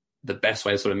the best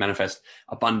way to sort of manifest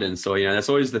abundance, or, that's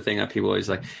always the thing that people always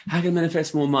like, how can I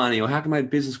manifest more money, or how can my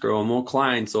business grow, or more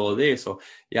clients, or this, or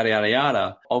yada, yada,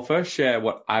 yada. I'll first share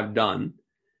what I've done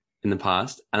in the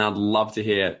past, and I'd love to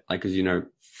hear, like, because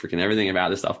freaking everything about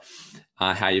this stuff,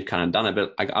 how you've kind of done it.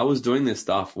 But like, I was doing this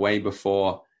stuff way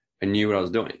before I knew what I was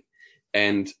doing.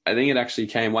 And I think it actually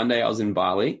came one day. I was in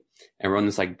Bali and we're on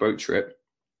this like boat trip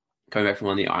coming back from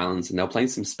one of the islands, and they were playing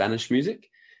some Spanish music.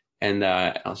 And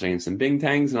I was drinking some Bing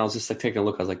Tangs, and I was just like taking a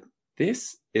look. I was like,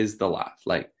 this is the life.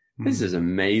 Like, this is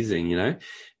amazing, And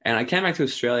I came back to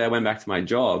Australia. I went back to my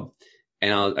job,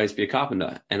 and I used to be a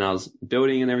carpenter, and I was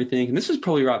building and everything. And this was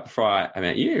probably right before I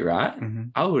met you, right? Mm-hmm.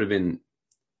 I would have been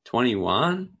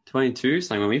 21, 22,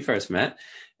 something when we first met.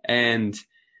 And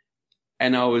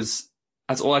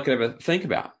that's all I could ever think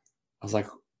about. I was like,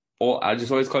 I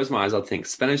just always close my eyes. I'd think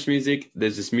Spanish music,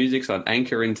 there's this music. So I'd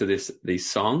anchor into these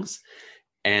songs.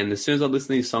 And as soon as I listen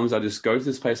to these songs, I just go to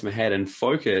this place in my head and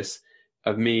focus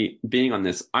of me being on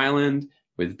this island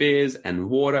with beers and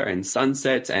water and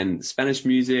sunsets and Spanish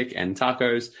music and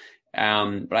tacos.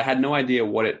 But I had no idea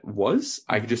what it was.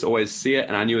 I could just always see it.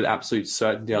 And I knew with absolute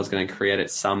certainty I was going to create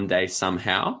it someday,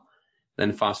 somehow.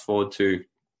 Then fast forward to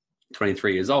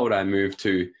 23 years old, I moved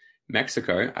to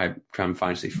Mexico. I became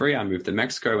financially free. I moved to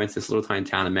Mexico, went to this little tiny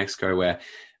town in Mexico where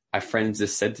a friend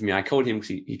just said to me, I called him because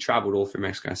he traveled all through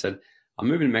Mexico. I said, I'm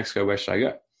moving to Mexico. Where should I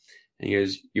go? And he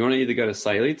goes, you want to either go to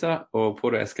Sayulita or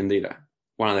Puerto Escondido?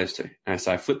 One of those two. And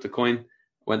so I flipped the coin,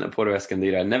 went to Puerto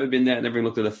Escondido. I'd never been there, never even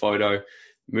looked at the photo,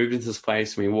 moved into this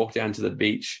place. And we walked down to the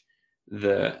beach,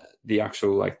 the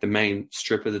actual, like the main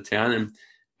strip of the town. And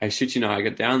I shit you not, I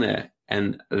got down there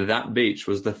and that beach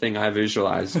was the thing I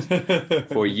visualized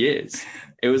for years.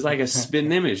 It was like a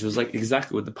spin image. It was like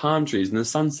exactly with the palm trees and the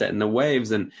sunset and the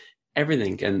waves and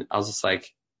everything. And I was just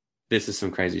like, this is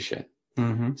some crazy shit.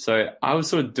 Mm-hmm. So I was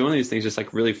sort of doing these things, just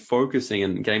like really focusing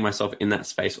and getting myself in that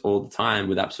space all the time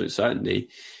with absolute certainty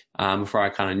before I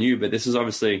kind of knew. But this is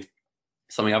obviously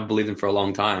something I've believed in for a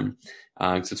long time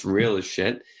because it's real as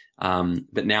shit.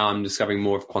 But now I'm discovering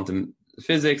more of quantum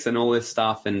physics and all this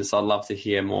stuff. And so I'd love to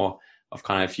hear more of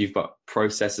kind of if you've got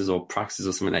processes or practices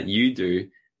or something that you do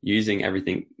using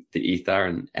everything, the ether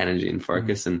and energy and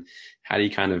focus, and how do you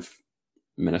kind of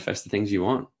manifest the things you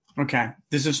want? Okay,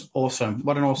 this is awesome.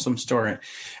 What an awesome story.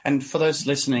 And for those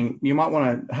listening, you might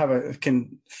want to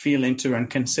can feel into and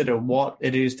consider what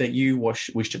it is that you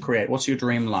wish to create. What's your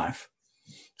dream life?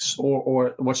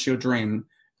 Or what's your dream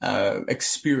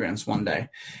experience one day?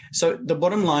 So the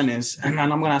bottom line is, and I'm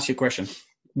going to ask you a question.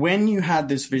 When you had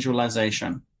this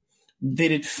visualization,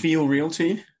 did it feel real to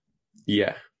you?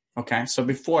 Yeah. Okay, so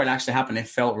before it actually happened, it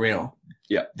felt real.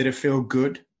 Yeah. Did it feel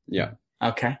good? Yeah.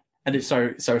 Okay. And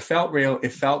so it felt real.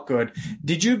 It felt good.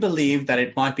 Did you believe that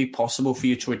it might be possible for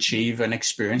you to achieve and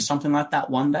experience something like that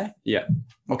one day? Yeah.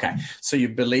 Okay. So you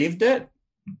believed it.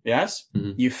 Yes.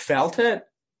 Mm-hmm. You felt it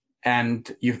and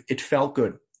it felt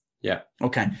good. Yeah.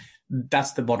 Okay.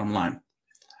 That's the bottom line.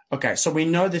 Okay. So we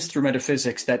know this through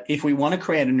metaphysics that if we want to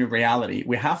create a new reality,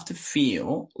 we have to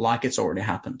feel like it's already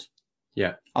happened.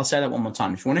 Yeah. I'll say that one more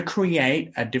time. If you want to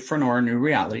create a different or a new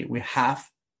reality, we have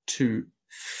to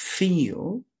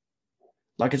feel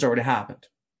like it's already happened.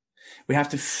 We have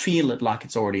to feel it like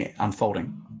it's already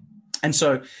unfolding. And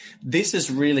so this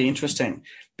is really interesting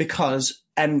because,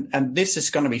 and this is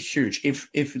going to be huge. If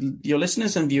your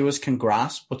listeners and viewers can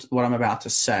grasp what I'm about to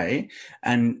say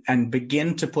and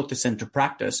begin to put this into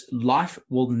practice, life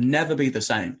will never be the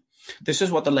same. This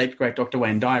is what the late, great Dr.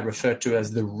 Wayne Dyer referred to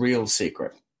as the real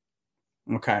secret.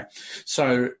 Okay.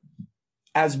 So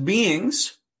as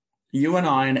beings, you and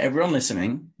I and everyone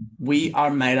listening, we are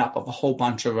made up of a whole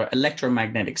bunch of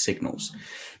electromagnetic signals.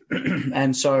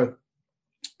 And so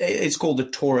it's called the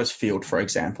torus field, for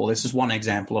example. This is one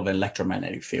example of an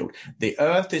electromagnetic field. The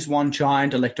Earth is one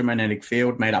giant electromagnetic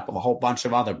field made up of a whole bunch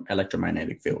of other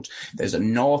electromagnetic fields. There's a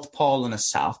North Pole and a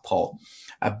South Pole.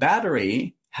 A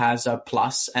battery has a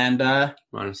plus and a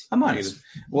minus.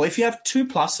 Well, if you have two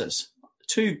pluses,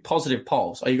 two positive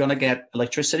poles, are you going to get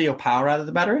electricity or power out of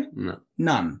the battery? No.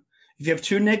 None. If you have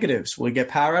two negatives, will you get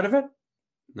power out of it?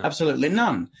 No. Absolutely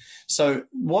none. So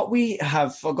what we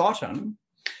have forgotten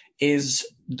is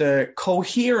the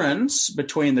coherence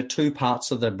between the two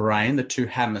parts of the brain, the two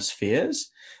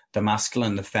hemispheres, the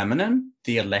masculine, the feminine,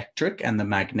 the electric and the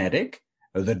magnetic,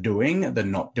 the doing, the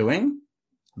not doing,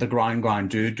 the grind,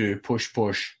 do, push,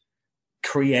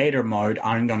 creator mode,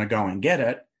 I'm going to go and get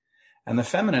it, and the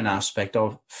feminine aspect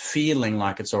of feeling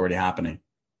like it's already happening.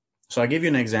 So I'll give you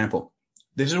an example.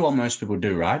 This is what most people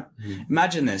do, right? Mm-hmm.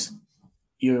 Imagine this.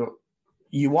 You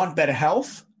want better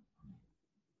health,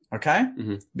 okay?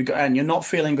 Mm-hmm. And you're not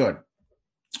feeling good.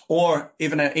 Or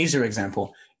even an easier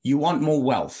example, you want more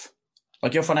wealth.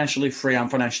 Like you're financially free, I'm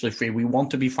financially free. We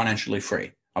want to be financially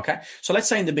free, okay? So let's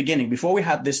say in the beginning, before we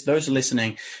had this, those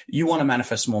listening, you want to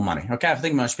manifest more money, okay? I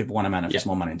think most people want to manifest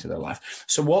more money into their life.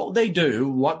 So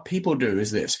what people do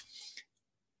is this.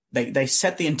 They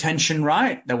set the intention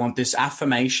right. They want this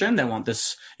affirmation. They want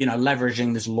this,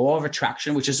 leveraging this law of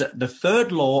attraction, which is the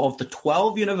third law of the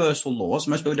 12 universal laws.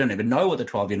 Most people don't even know what the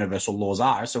 12 universal laws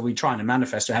are. So we're trying to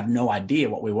manifest to have no idea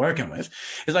what we're working with.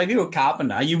 It's like if you're a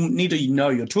carpenter, you need to know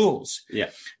your tools.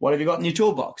 Yeah. What have you got in your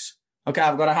toolbox? Okay,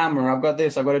 I've got a hammer. I've got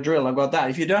this. I've got a drill. I've got that.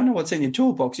 If you don't know what's in your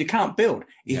toolbox, you can't build.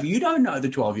 If you don't know the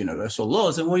 12 universal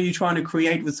laws, then what are you trying to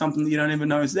create with something that you don't even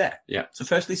know is there? Yeah. So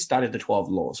firstly, study the 12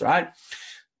 laws, right?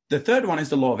 The third one is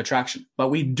the law of attraction, but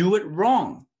we do it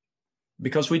wrong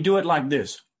because we do it like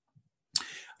this.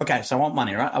 Okay, so I want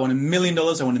money, right? I want $1 million. I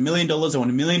want $1 million. I want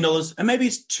 $1 million. And maybe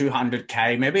it's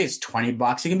 200K. Maybe it's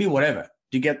 $20. It can be whatever.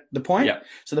 Do you get the point? Yeah.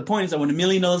 So the point is I want $1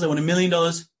 million. I want $1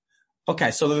 million.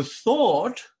 Okay, so the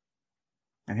thought,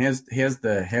 and here's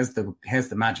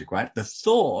the magic, right? The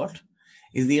thought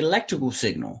is the electrical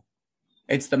signal.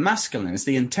 It's the masculine. It's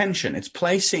the intention. It's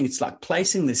like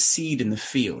placing the seed in the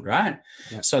field, right?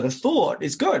 Yeah. So the thought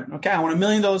is good. Okay, I want $1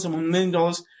 million. I want $1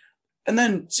 million. And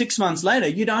then 6 months later,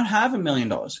 you don't have $1 million.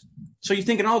 So you're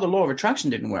thinking, oh, the law of attraction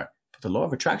didn't work. But the law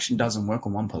of attraction doesn't work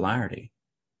on one polarity.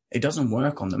 It doesn't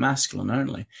work on the masculine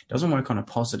only. It doesn't work on a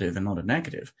positive and not a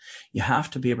negative. You have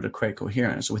to be able to create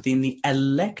coherence within the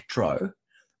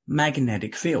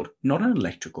electromagnetic field, not an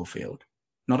electrical field,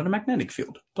 not a magnetic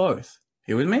field, both.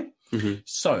 You with me? Mm-hmm.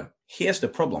 So here's the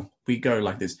problem. We go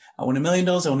like this. I want $1 million.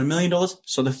 I want $1 million.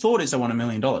 So the thought is I want $1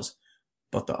 million.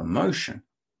 But the emotion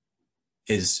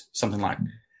is something like,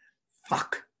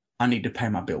 fuck, I need to pay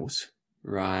my bills.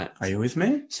 Right. Are you with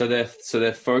me? So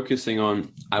they're focusing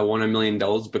on, I want $1 million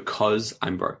because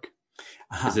I'm broke.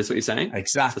 Is this what you're saying?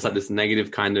 Exactly. So it's like this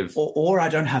negative kind of... Or I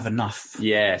don't have enough.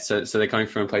 Yeah. So they're coming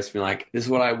from a place of being like, this is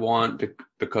what I want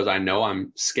because I know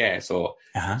I'm scarce. Or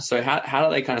So how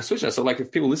do they kind of switch that? So like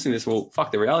if people listening to this, well,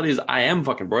 fuck, the reality is I am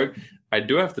fucking broke. I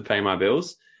do have to pay my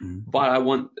bills, but I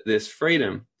want this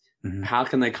freedom. How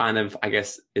can they kind of, I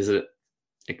guess, is it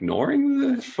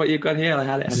ignoring what you've got here? Like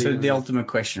how so the ultimate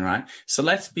question, right? So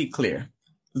let's be clear.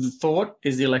 The thought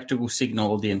is the electrical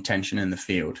signal of the intention in the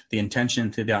field, the intention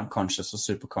into the unconscious or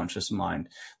superconscious mind,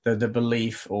 the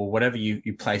belief or whatever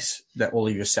you place that all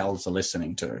of your cells are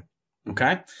listening to.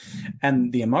 Okay.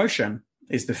 And the emotion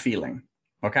is the feeling.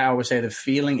 Okay. I always say the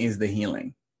feeling is the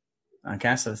healing.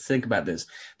 Okay. So think about this.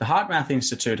 The Heart Math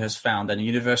Institute has found, and the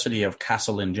University of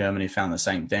Kassel in Germany found the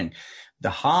same thing. The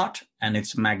heart and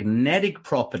its magnetic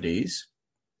properties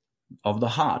of the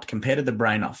heart compared to the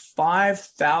brain are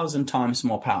 5,000 times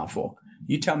more powerful.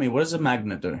 You tell me, what does a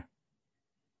magnet do?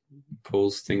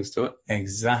 Pulls things to it.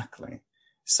 Exactly.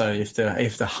 So if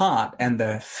the heart and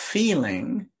the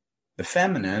feeling, the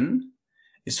feminine,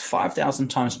 is 5,000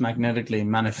 times magnetically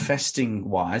manifesting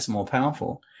wise more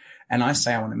powerful, and I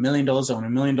say I want $1 million, I want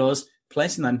 $1 million,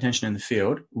 placing that intention in the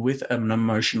field with an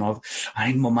emotion of I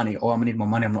need more money, or I need more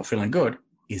money, I'm not feeling good,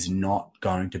 is not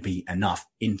going to be enough.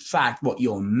 In fact, what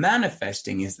you're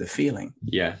manifesting is the feeling.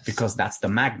 Yeah. Because that's the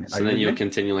magnet. So then you'll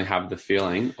continually have the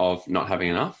feeling of not having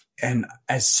enough. And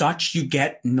as such, you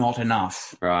get not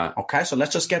enough. Right. Okay, so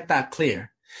let's just get that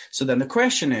clear. So then the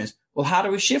question is, well, how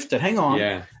do we shift it? Hang on.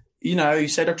 Yeah. You know, you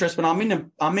say, Dr.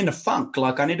 Espen, I'm in a funk.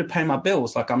 Like I need to pay my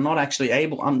bills. Like I'm not actually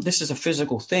able. This is a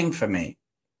physical thing for me.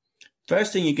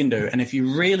 First thing you can do, and if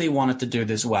you really wanted to do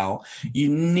this well, you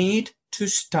need to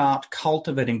start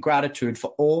cultivating gratitude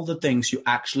for all the things you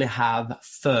actually have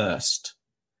first.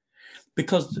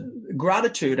 Because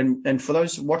gratitude, and for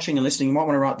those watching and listening, you might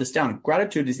want to write this down.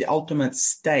 Gratitude is the ultimate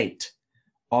state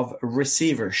of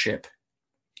receivership.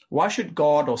 Why should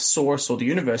God or source or the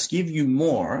universe give you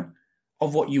more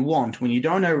of what you want when you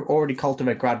don't already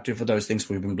cultivate gratitude for those things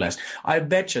we've been blessed? I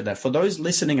bet you that for those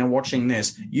listening and watching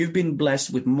this, you've been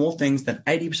blessed with more things than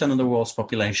 80% of the world's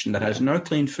population that has no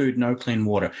clean food, no clean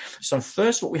water. So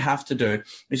first, what we have to do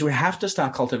is we have to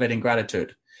start cultivating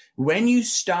gratitude. When you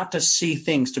start to see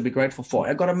things to be grateful for,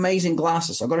 I've got amazing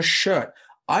glasses, I've got a shirt,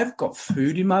 I've got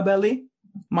food in my belly,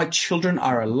 my children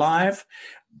are alive,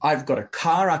 I've got a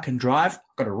car I can drive,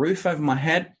 I've got a roof over my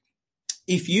head.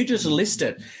 If you just list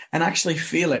it and actually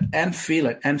feel it and feel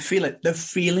it and feel it, the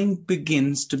feeling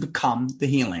begins to become the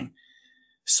healing.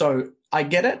 So I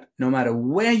get it. No matter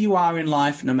where you are in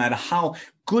life, no matter how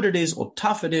good it is or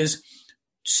tough it is,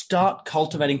 start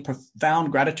cultivating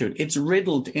profound gratitude. It's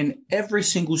riddled in every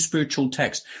single spiritual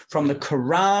text, from the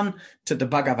Quran to the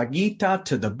Bhagavad Gita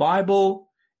to the Bible.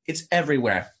 It's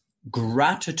everywhere.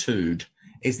 Gratitude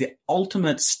is the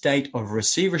ultimate state of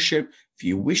receivership. If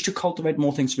you wish to cultivate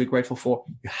more things to be grateful for,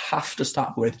 you have to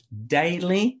start with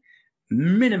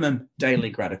minimum daily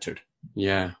gratitude.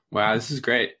 Yeah. Wow, this is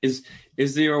great. Is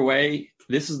there a way,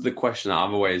 this is the question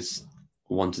I've always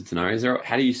wanted to know,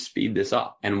 how do you speed this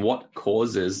up? And what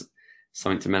causes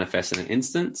something to manifest in an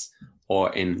instant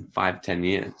or in 5-10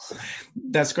 years?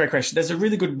 That's a great question. There's a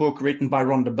really good book written by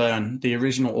Rhonda Byrne, the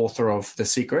original author of The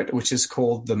Secret, which is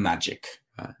called The Magic.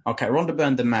 Okay, Rhonda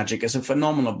Byrne, The Magic is a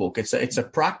phenomenal book. It's a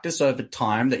practice over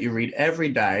time that you read every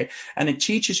day, and it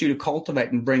teaches you to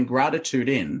cultivate and bring gratitude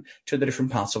in to the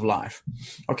different parts of life.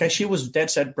 Okay, she was dead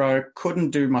set broke,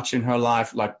 couldn't do much in her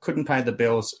life, like couldn't pay the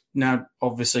bills. Now,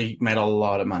 obviously, made a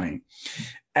lot of money.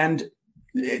 And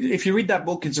if you read that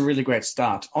book, it's a really great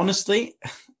start. Honestly,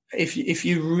 if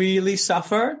you really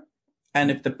suffer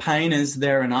and if the pain is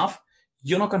there enough,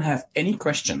 you're not going to have any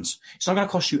questions. It's not going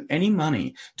to cost you any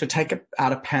money to take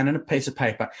out a pen and a piece of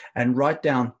paper and write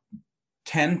down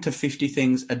 10 to 50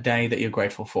 things a day that you're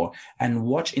grateful for, and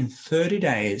watch in 30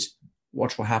 days,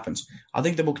 watch what happens. I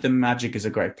think the book, The Magic, is a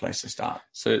great place to start.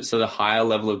 So the higher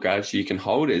level of gratitude you can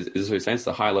hold is what you're saying. It's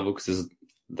the higher level because this is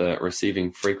the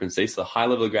receiving frequency. So the higher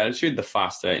level of gratitude, the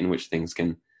faster in which things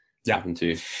can happened to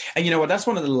you. And you know what? That's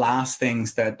one of the last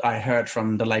things that I heard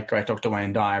from the late, great Dr.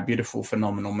 Wayne Dyer. Beautiful,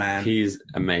 phenomenal man. He's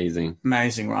amazing.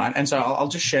 Amazing, right? And so I'll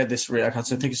just share this. I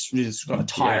think it's really going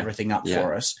to tie everything up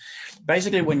for us.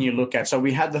 Basically, when you look at, so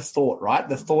we had the thought, right?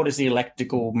 The thought is the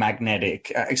electrical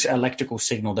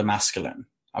signal, the masculine.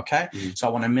 Okay. So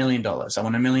I want $1 million. I want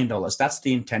 $1 million. That's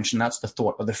the intention. That's the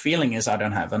thought. But the feeling is I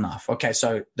don't have enough. Okay.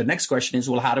 So the next question is,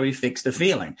 well, how do we fix the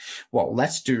feeling? Well,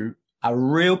 let's do a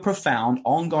real profound,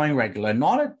 ongoing, regular,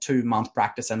 not a 2-month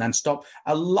practice and then stop,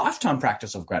 a lifetime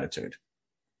practice of gratitude.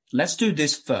 Let's do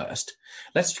this first.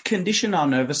 Let's condition our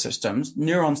nervous systems.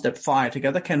 Neurons that fire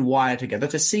together can wire together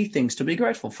to see things to be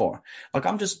grateful for. Like,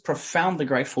 I'm just profoundly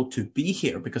grateful to be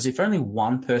here, because if only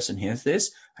one person hears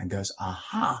this and goes,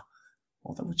 aha,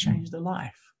 well, that would change their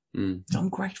life. So I'm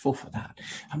grateful for that.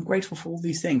 I'm grateful for all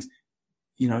these things.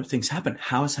 You know, things happen.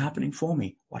 How is it happening for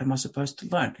me? What am I supposed to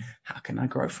learn? How can I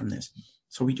grow from this?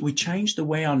 So we change the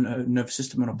way our nervous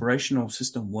system and operational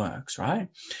system works, right?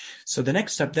 So the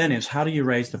next step then is, how do you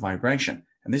raise the vibration?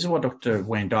 And this is what Dr.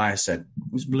 Wayne Dyer said.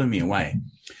 This blew me away.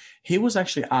 He was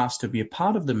actually asked to be a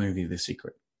part of the movie The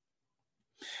Secret,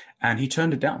 and he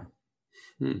turned it down.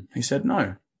 He said,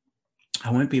 no,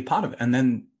 I won't be a part of it. And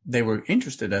then they were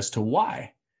interested as to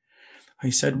why.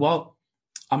 He said, well,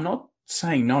 I'm not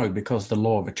saying no because the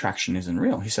law of attraction isn't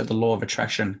real. He said the law of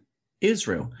attraction is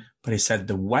real, but he said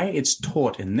the way it's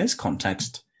taught in this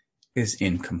context is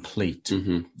incomplete.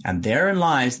 And therein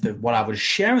lies what I was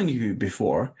sharing you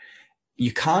before.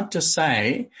 You can't just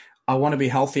say, I want to be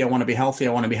healthy, I want to be healthy,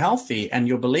 I want to be healthy, and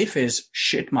your belief is,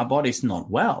 shit, my body's not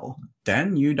well.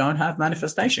 Then you don't have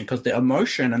manifestation, because the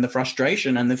emotion and the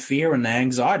frustration and the fear and the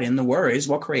anxiety and the worry is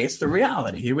what creates the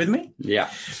reality. You with me? Yeah.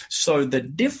 So the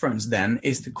difference then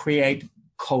is to create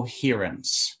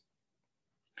coherence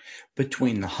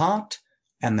between the heart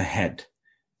and the head,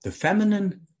 the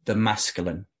feminine, the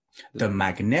masculine, the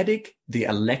magnetic, the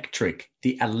electric,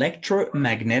 the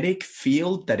electromagnetic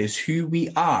field that is who we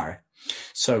are.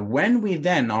 So when we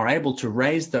then are able to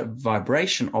raise the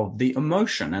vibration of the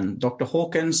emotion, and Dr.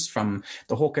 Hawkins from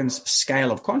the Hawkins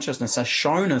scale of consciousness has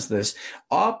shown us this,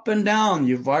 up and down,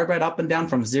 you vibrate up and down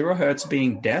from 0 hertz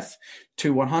being death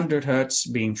to 100 hertz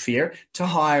being fear to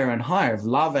higher and higher,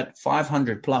 love at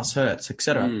 500 plus hertz,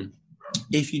 etc.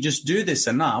 If you just do this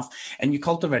enough and you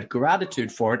cultivate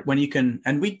gratitude for it, when you can,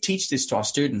 and we teach this to our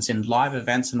students in live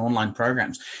events and online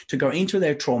programs, to go into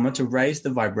their trauma, to raise the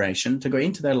vibration, to go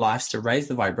into their lives, to raise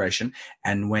the vibration.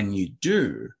 And when you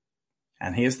do,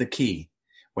 and here's the key,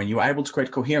 when you're able to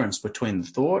create coherence between the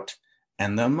thought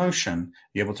and the emotion,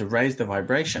 you're able to raise the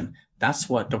vibration. That's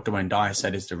what Dr. Wayne Dyer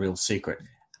said is the real secret.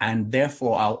 And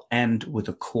therefore, I'll end with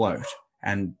a quote.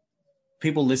 And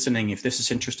people listening, if this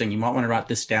is interesting, you might want to write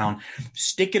this down,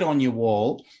 stick it on your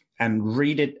wall and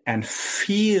read it and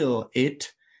feel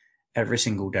it every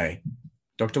single day.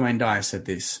 Dr. Wayne Dyer said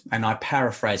this, and I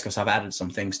paraphrase because I've added some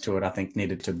things to it I think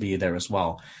needed to be there as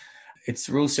well. It's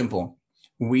real simple.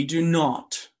 We do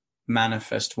not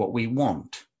manifest what we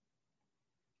want.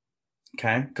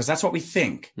 Okay? Because that's what we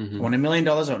think. I want $1 million.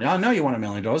 I know you want $1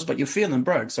 million, but you're feeling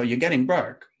broke, so you're getting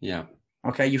broke. Yeah.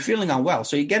 Okay, you're feeling unwell,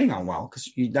 so you're getting unwell, because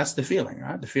that's the feeling,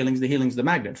 right? The feeling's the healing's the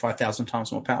magnet, 5,000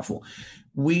 times more powerful.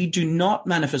 We do not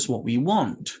manifest what we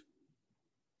want.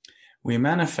 We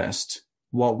manifest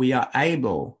what we are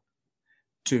able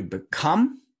to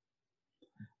become,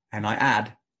 and I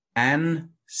add, and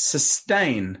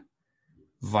sustain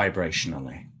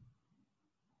vibrationally.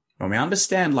 When we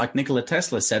understand, like Nikola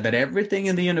Tesla said, that everything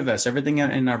in the universe, everything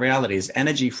in our reality is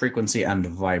energy, frequency, and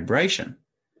vibration,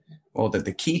 or that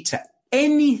the key to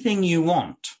anything you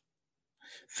want,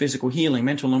 physical healing,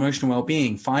 mental and emotional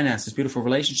well-being, finances, beautiful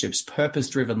relationships,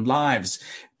 purpose-driven lives,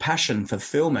 passion,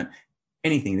 fulfillment,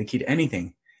 anything, the key to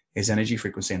anything is energy,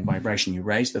 frequency, and vibration. You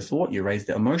raise the thought, you raise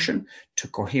the emotion to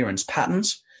coherence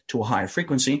patterns, to a higher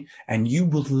frequency, and you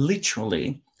will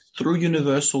literally, through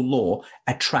universal law,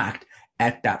 attract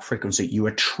at that frequency. You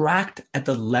attract at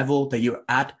the level that you're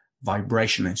at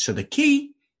vibrationally. So the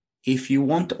key, if you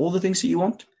want all the things that you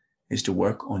want, is to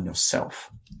work on yourself.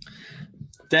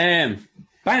 Damn.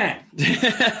 Bang.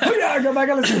 Go back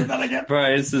and listen to that again.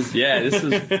 Bro, this is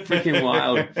freaking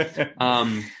wild.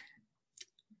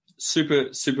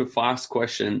 Super fast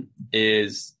question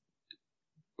is,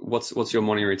 what's your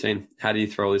morning routine? How do you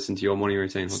throw this into your morning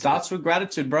routine? Starts with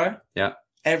gratitude, bro. Yeah.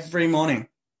 Every morning.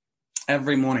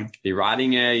 Every morning. Are you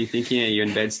writing it? Are you thinking it? Are you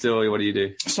in bed still? What do you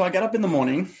do? So I get up in the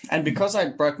morning, and because I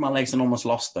broke my legs and almost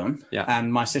lost them,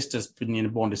 and my sister's been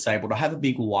born disabled, I have a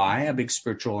big why, a big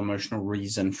spiritual, emotional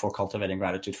reason for cultivating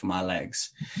gratitude for my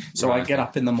legs. So I get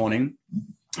up in the morning,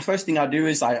 first thing I do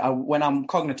is I when I'm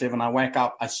cognitive and I wake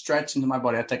up, I stretch into my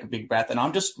body, I take a big breath, and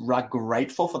I'm just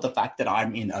grateful for the fact that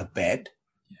I'm in a bed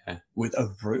with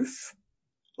a roof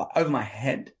over my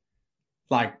head.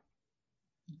 Like,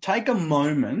 take a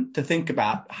moment to think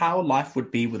about how life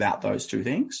would be without those two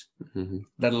things,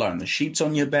 let alone the sheets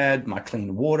on your bed, my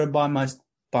clean water by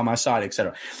my side,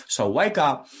 etc. So I wake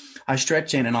up, I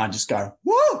stretch in, and I just go,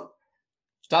 woo!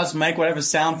 Does make whatever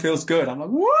sound feels good. I'm like,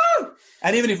 woo!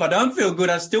 And even if I don't feel good,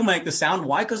 I still make the sound.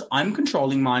 Why? Because I'm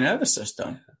controlling my nervous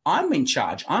system. I'm in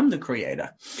charge. I'm the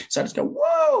creator. So I just go,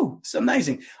 whoa, it's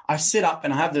amazing. I sit up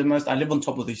and I live on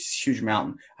top of this huge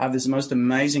mountain. I have this most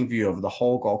amazing view of the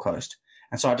whole Gold Coast.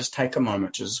 And so I just take a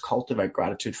moment to just cultivate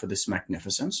gratitude for this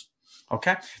magnificence.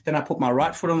 Okay. Then I put my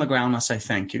right foot on the ground. I say,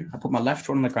 thank you. I put my left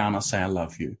foot on the ground. I say, I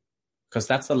love you. Because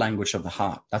that's the language of the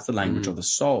heart. That's the language of the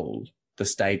soul, the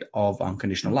state of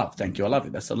unconditional love. Thank you. I love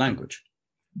you. That's the language.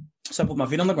 So I put my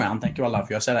feet on the ground. Thank you. I love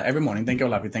you. I say that every morning. Thank you. I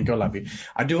love you. Thank you. I love you.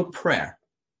 I do a prayer.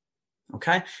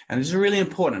 Okay. And this is really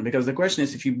important because the question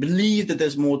is, if you believe that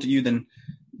there's more to you than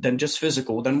just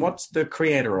physical, then what's the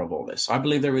creator of all this? I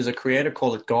believe there is a creator.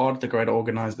 Call it God, the great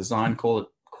organized design, call it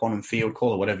quantum field,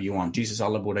 call it whatever you want. Jesus,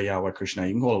 Allah, Buddha, Yahweh, Krishna,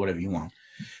 you can call it whatever you want.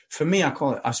 For me,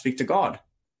 I speak to God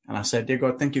and I say, dear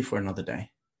God, thank you for another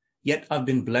day. Yet I've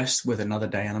been blessed with another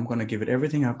day, and I'm going to give it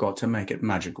everything I've got to make it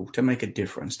magical, to make a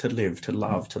difference, to live, to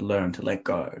love, to learn, to let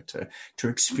go, to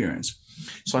experience.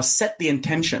 So I set the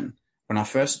intention when I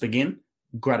first begin,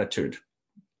 gratitude.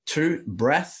 2,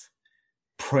 breath,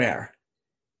 prayer.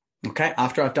 Okay,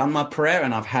 after I've done my prayer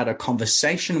and I've had a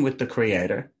conversation with the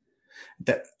creator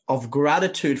of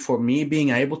gratitude for me being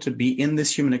able to be in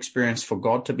this human experience, for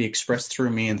God to be expressed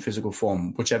through me in physical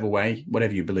form, whichever way,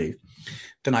 whatever you believe.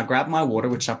 Then I grab my water,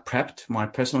 which I prepped. My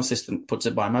personal assistant puts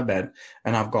it by my bed,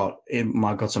 and I've got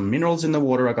some minerals in the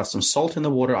water. I got some salt in the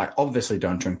water. I obviously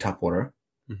don't drink tap water.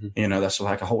 That's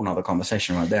like a whole nother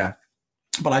conversation right there.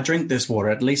 But I drink this water,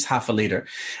 at least half a liter,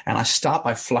 and I start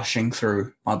by flushing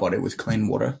through my body with clean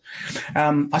water.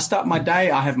 I start my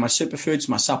day. I have my superfoods,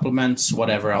 my supplements,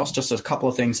 whatever else, just a couple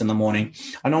of things in the morning.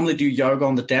 I normally do yoga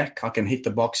on the deck. I can hit the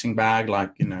boxing bag,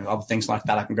 other things like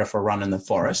that. I can go for a run in the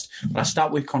forest. But I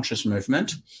start with conscious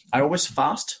movement. I always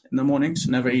fast in the mornings,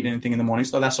 never eat anything in the morning.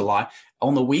 So that's a lie.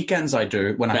 On the weekends, I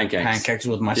do when I have pancakes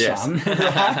with my son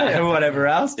and whatever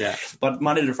else. Yeah. But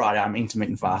Monday to Friday, I'm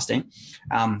intermittent fasting.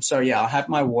 I have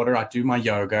my water. I do my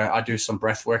yoga. I do some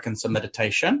breath work and some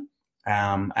meditation.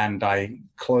 And I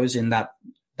close in that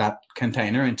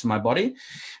container into my body.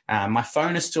 My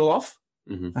phone is still off.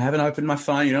 I haven't opened my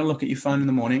phone. You don't look at your phone in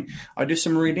the morning. I do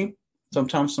some reading.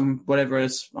 Sometimes some whatever it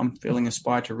is I'm feeling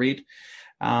inspired to read.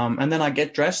 And then I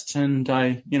get dressed and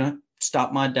I,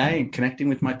 start my day connecting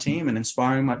with my team and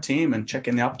inspiring my team and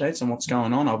checking the updates on what's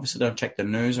going on. I obviously don't check the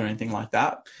news or anything like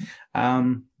that.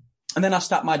 And then I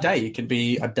start my day. It could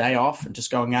be a day off and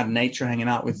just going out in nature, hanging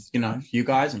out with, you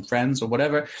guys and friends or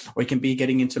whatever. Or it can be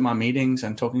getting into my meetings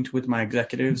and talking with my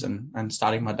executives and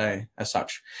starting my day as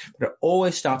such. But it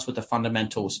always starts with the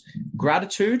fundamentals.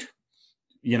 Gratitude,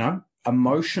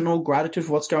 emotional gratitude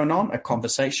for what's going on, a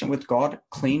conversation with God,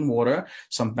 clean water,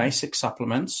 some basic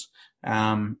supplements,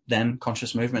 then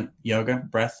conscious movement, yoga,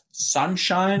 breath,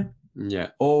 sunshine. Yeah.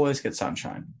 Always get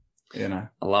sunshine, I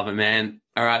love it, man.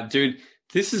 All right, dude,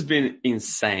 this has been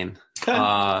insane.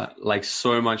 Like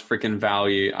so much freaking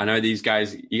value. I know you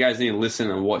guys need to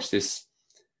listen and watch this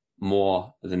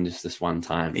more than just this one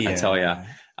time. I tell you,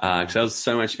 because there's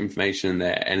so much information in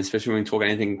there. And especially when we talk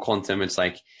anything quantum, it's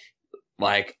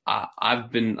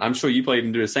I'm sure you probably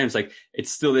even do the same. It's like,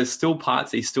 there's still parts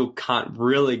that you still can't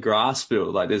really grasp it.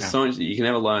 Like there's so much that you can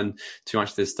never learn too much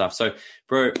of this stuff. So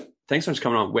bro, thanks so much for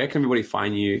coming on. Where can everybody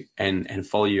find you and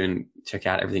follow you and check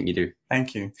out everything you do?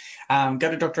 Thank you. Go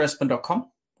to drespen.com,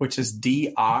 which is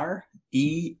DRESPEN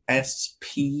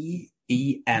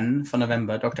for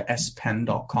November,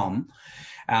 drespen.com.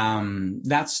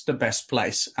 That's the best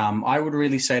place. I would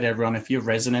really say to everyone, if you're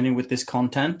resonating with this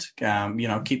content,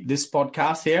 keep this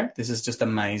podcast here. This is just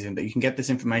amazing that you can get this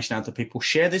information out to people.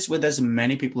 Share this with as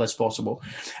many people as possible.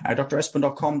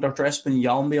 drespen.com, Dr. Espen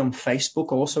Hjalmby on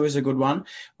Facebook also is a good one,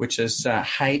 which is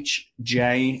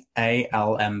HJALMBY.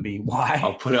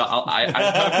 I'll put it.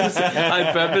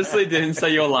 I purposely didn't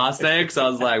say your last name because I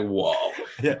was like, whoa.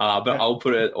 But I'll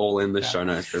put it all in the show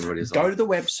notes for everybody as well. Go to the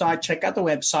website, check out the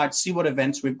website, see what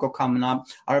events we've got coming up.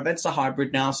 Our events are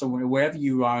hybrid now, so wherever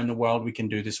you are in the world, we can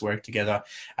do this work together.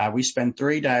 We spend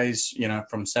 3 days,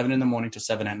 from 7 in the morning to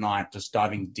 7 at night, just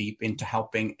diving deep into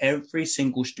helping every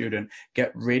single student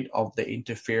get rid of the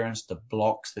interference, the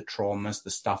blocks, the traumas,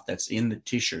 the stuff that's in the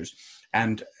tissues.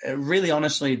 And really,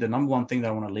 honestly, the number one thing that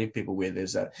I want to leave people with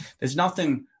is that there's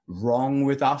nothing wrong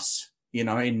with us.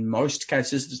 In most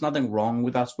cases, there's nothing wrong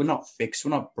with us. We're not fixed.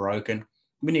 We're not broken.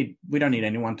 We don't need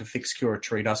anyone to fix, cure, or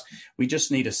treat us. We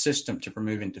just need a system to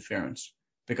remove interference,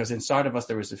 because inside of us,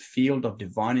 there is a field of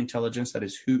divine intelligence that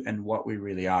is who and what we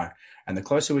really are. And the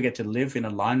closer we get to live in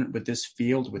alignment with this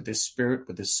field, with this spirit,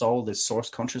 with this soul, this source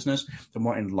consciousness, the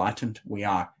more enlightened we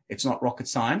are. It's not rocket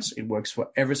science. It works for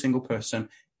every single person,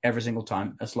 every single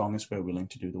time, as long as we're willing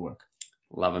to do the work.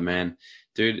 Love it, man.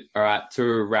 Dude, all right, to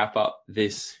wrap up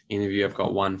this interview, I've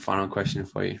got one final question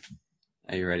for you.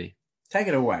 Are you ready? Take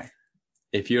it away.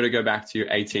 If you were to go back to your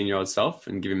 18-year-old self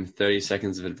and give him 30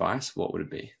 seconds of advice, what would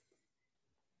it be?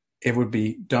 It would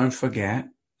be, don't forget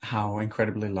how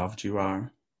incredibly loved you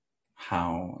are,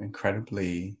 how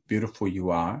incredibly beautiful you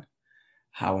are,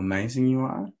 how amazing you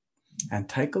are, and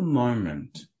take a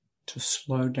moment to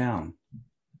slow down.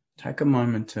 Take a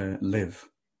moment to live,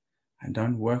 and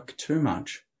don't work too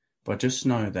much, but just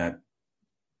know that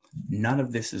none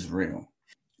of this is real.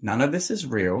 None of this is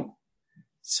real.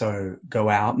 So go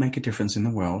out, make a difference in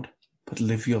the world, but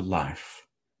live your life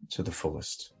to the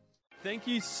fullest. Thank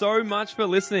you so much for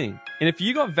listening. And if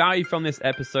you got value from this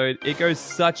episode, it goes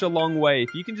such a long way.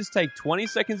 If you can just take 20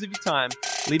 seconds of your time,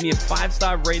 leave me a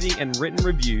 5-star rating and written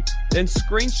review, then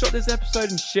screenshot this episode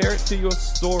and share it to your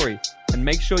story. And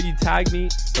make sure you tag me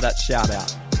for that shout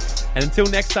out. And until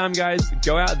next time, guys,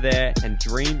 go out there and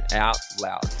dream out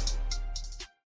loud.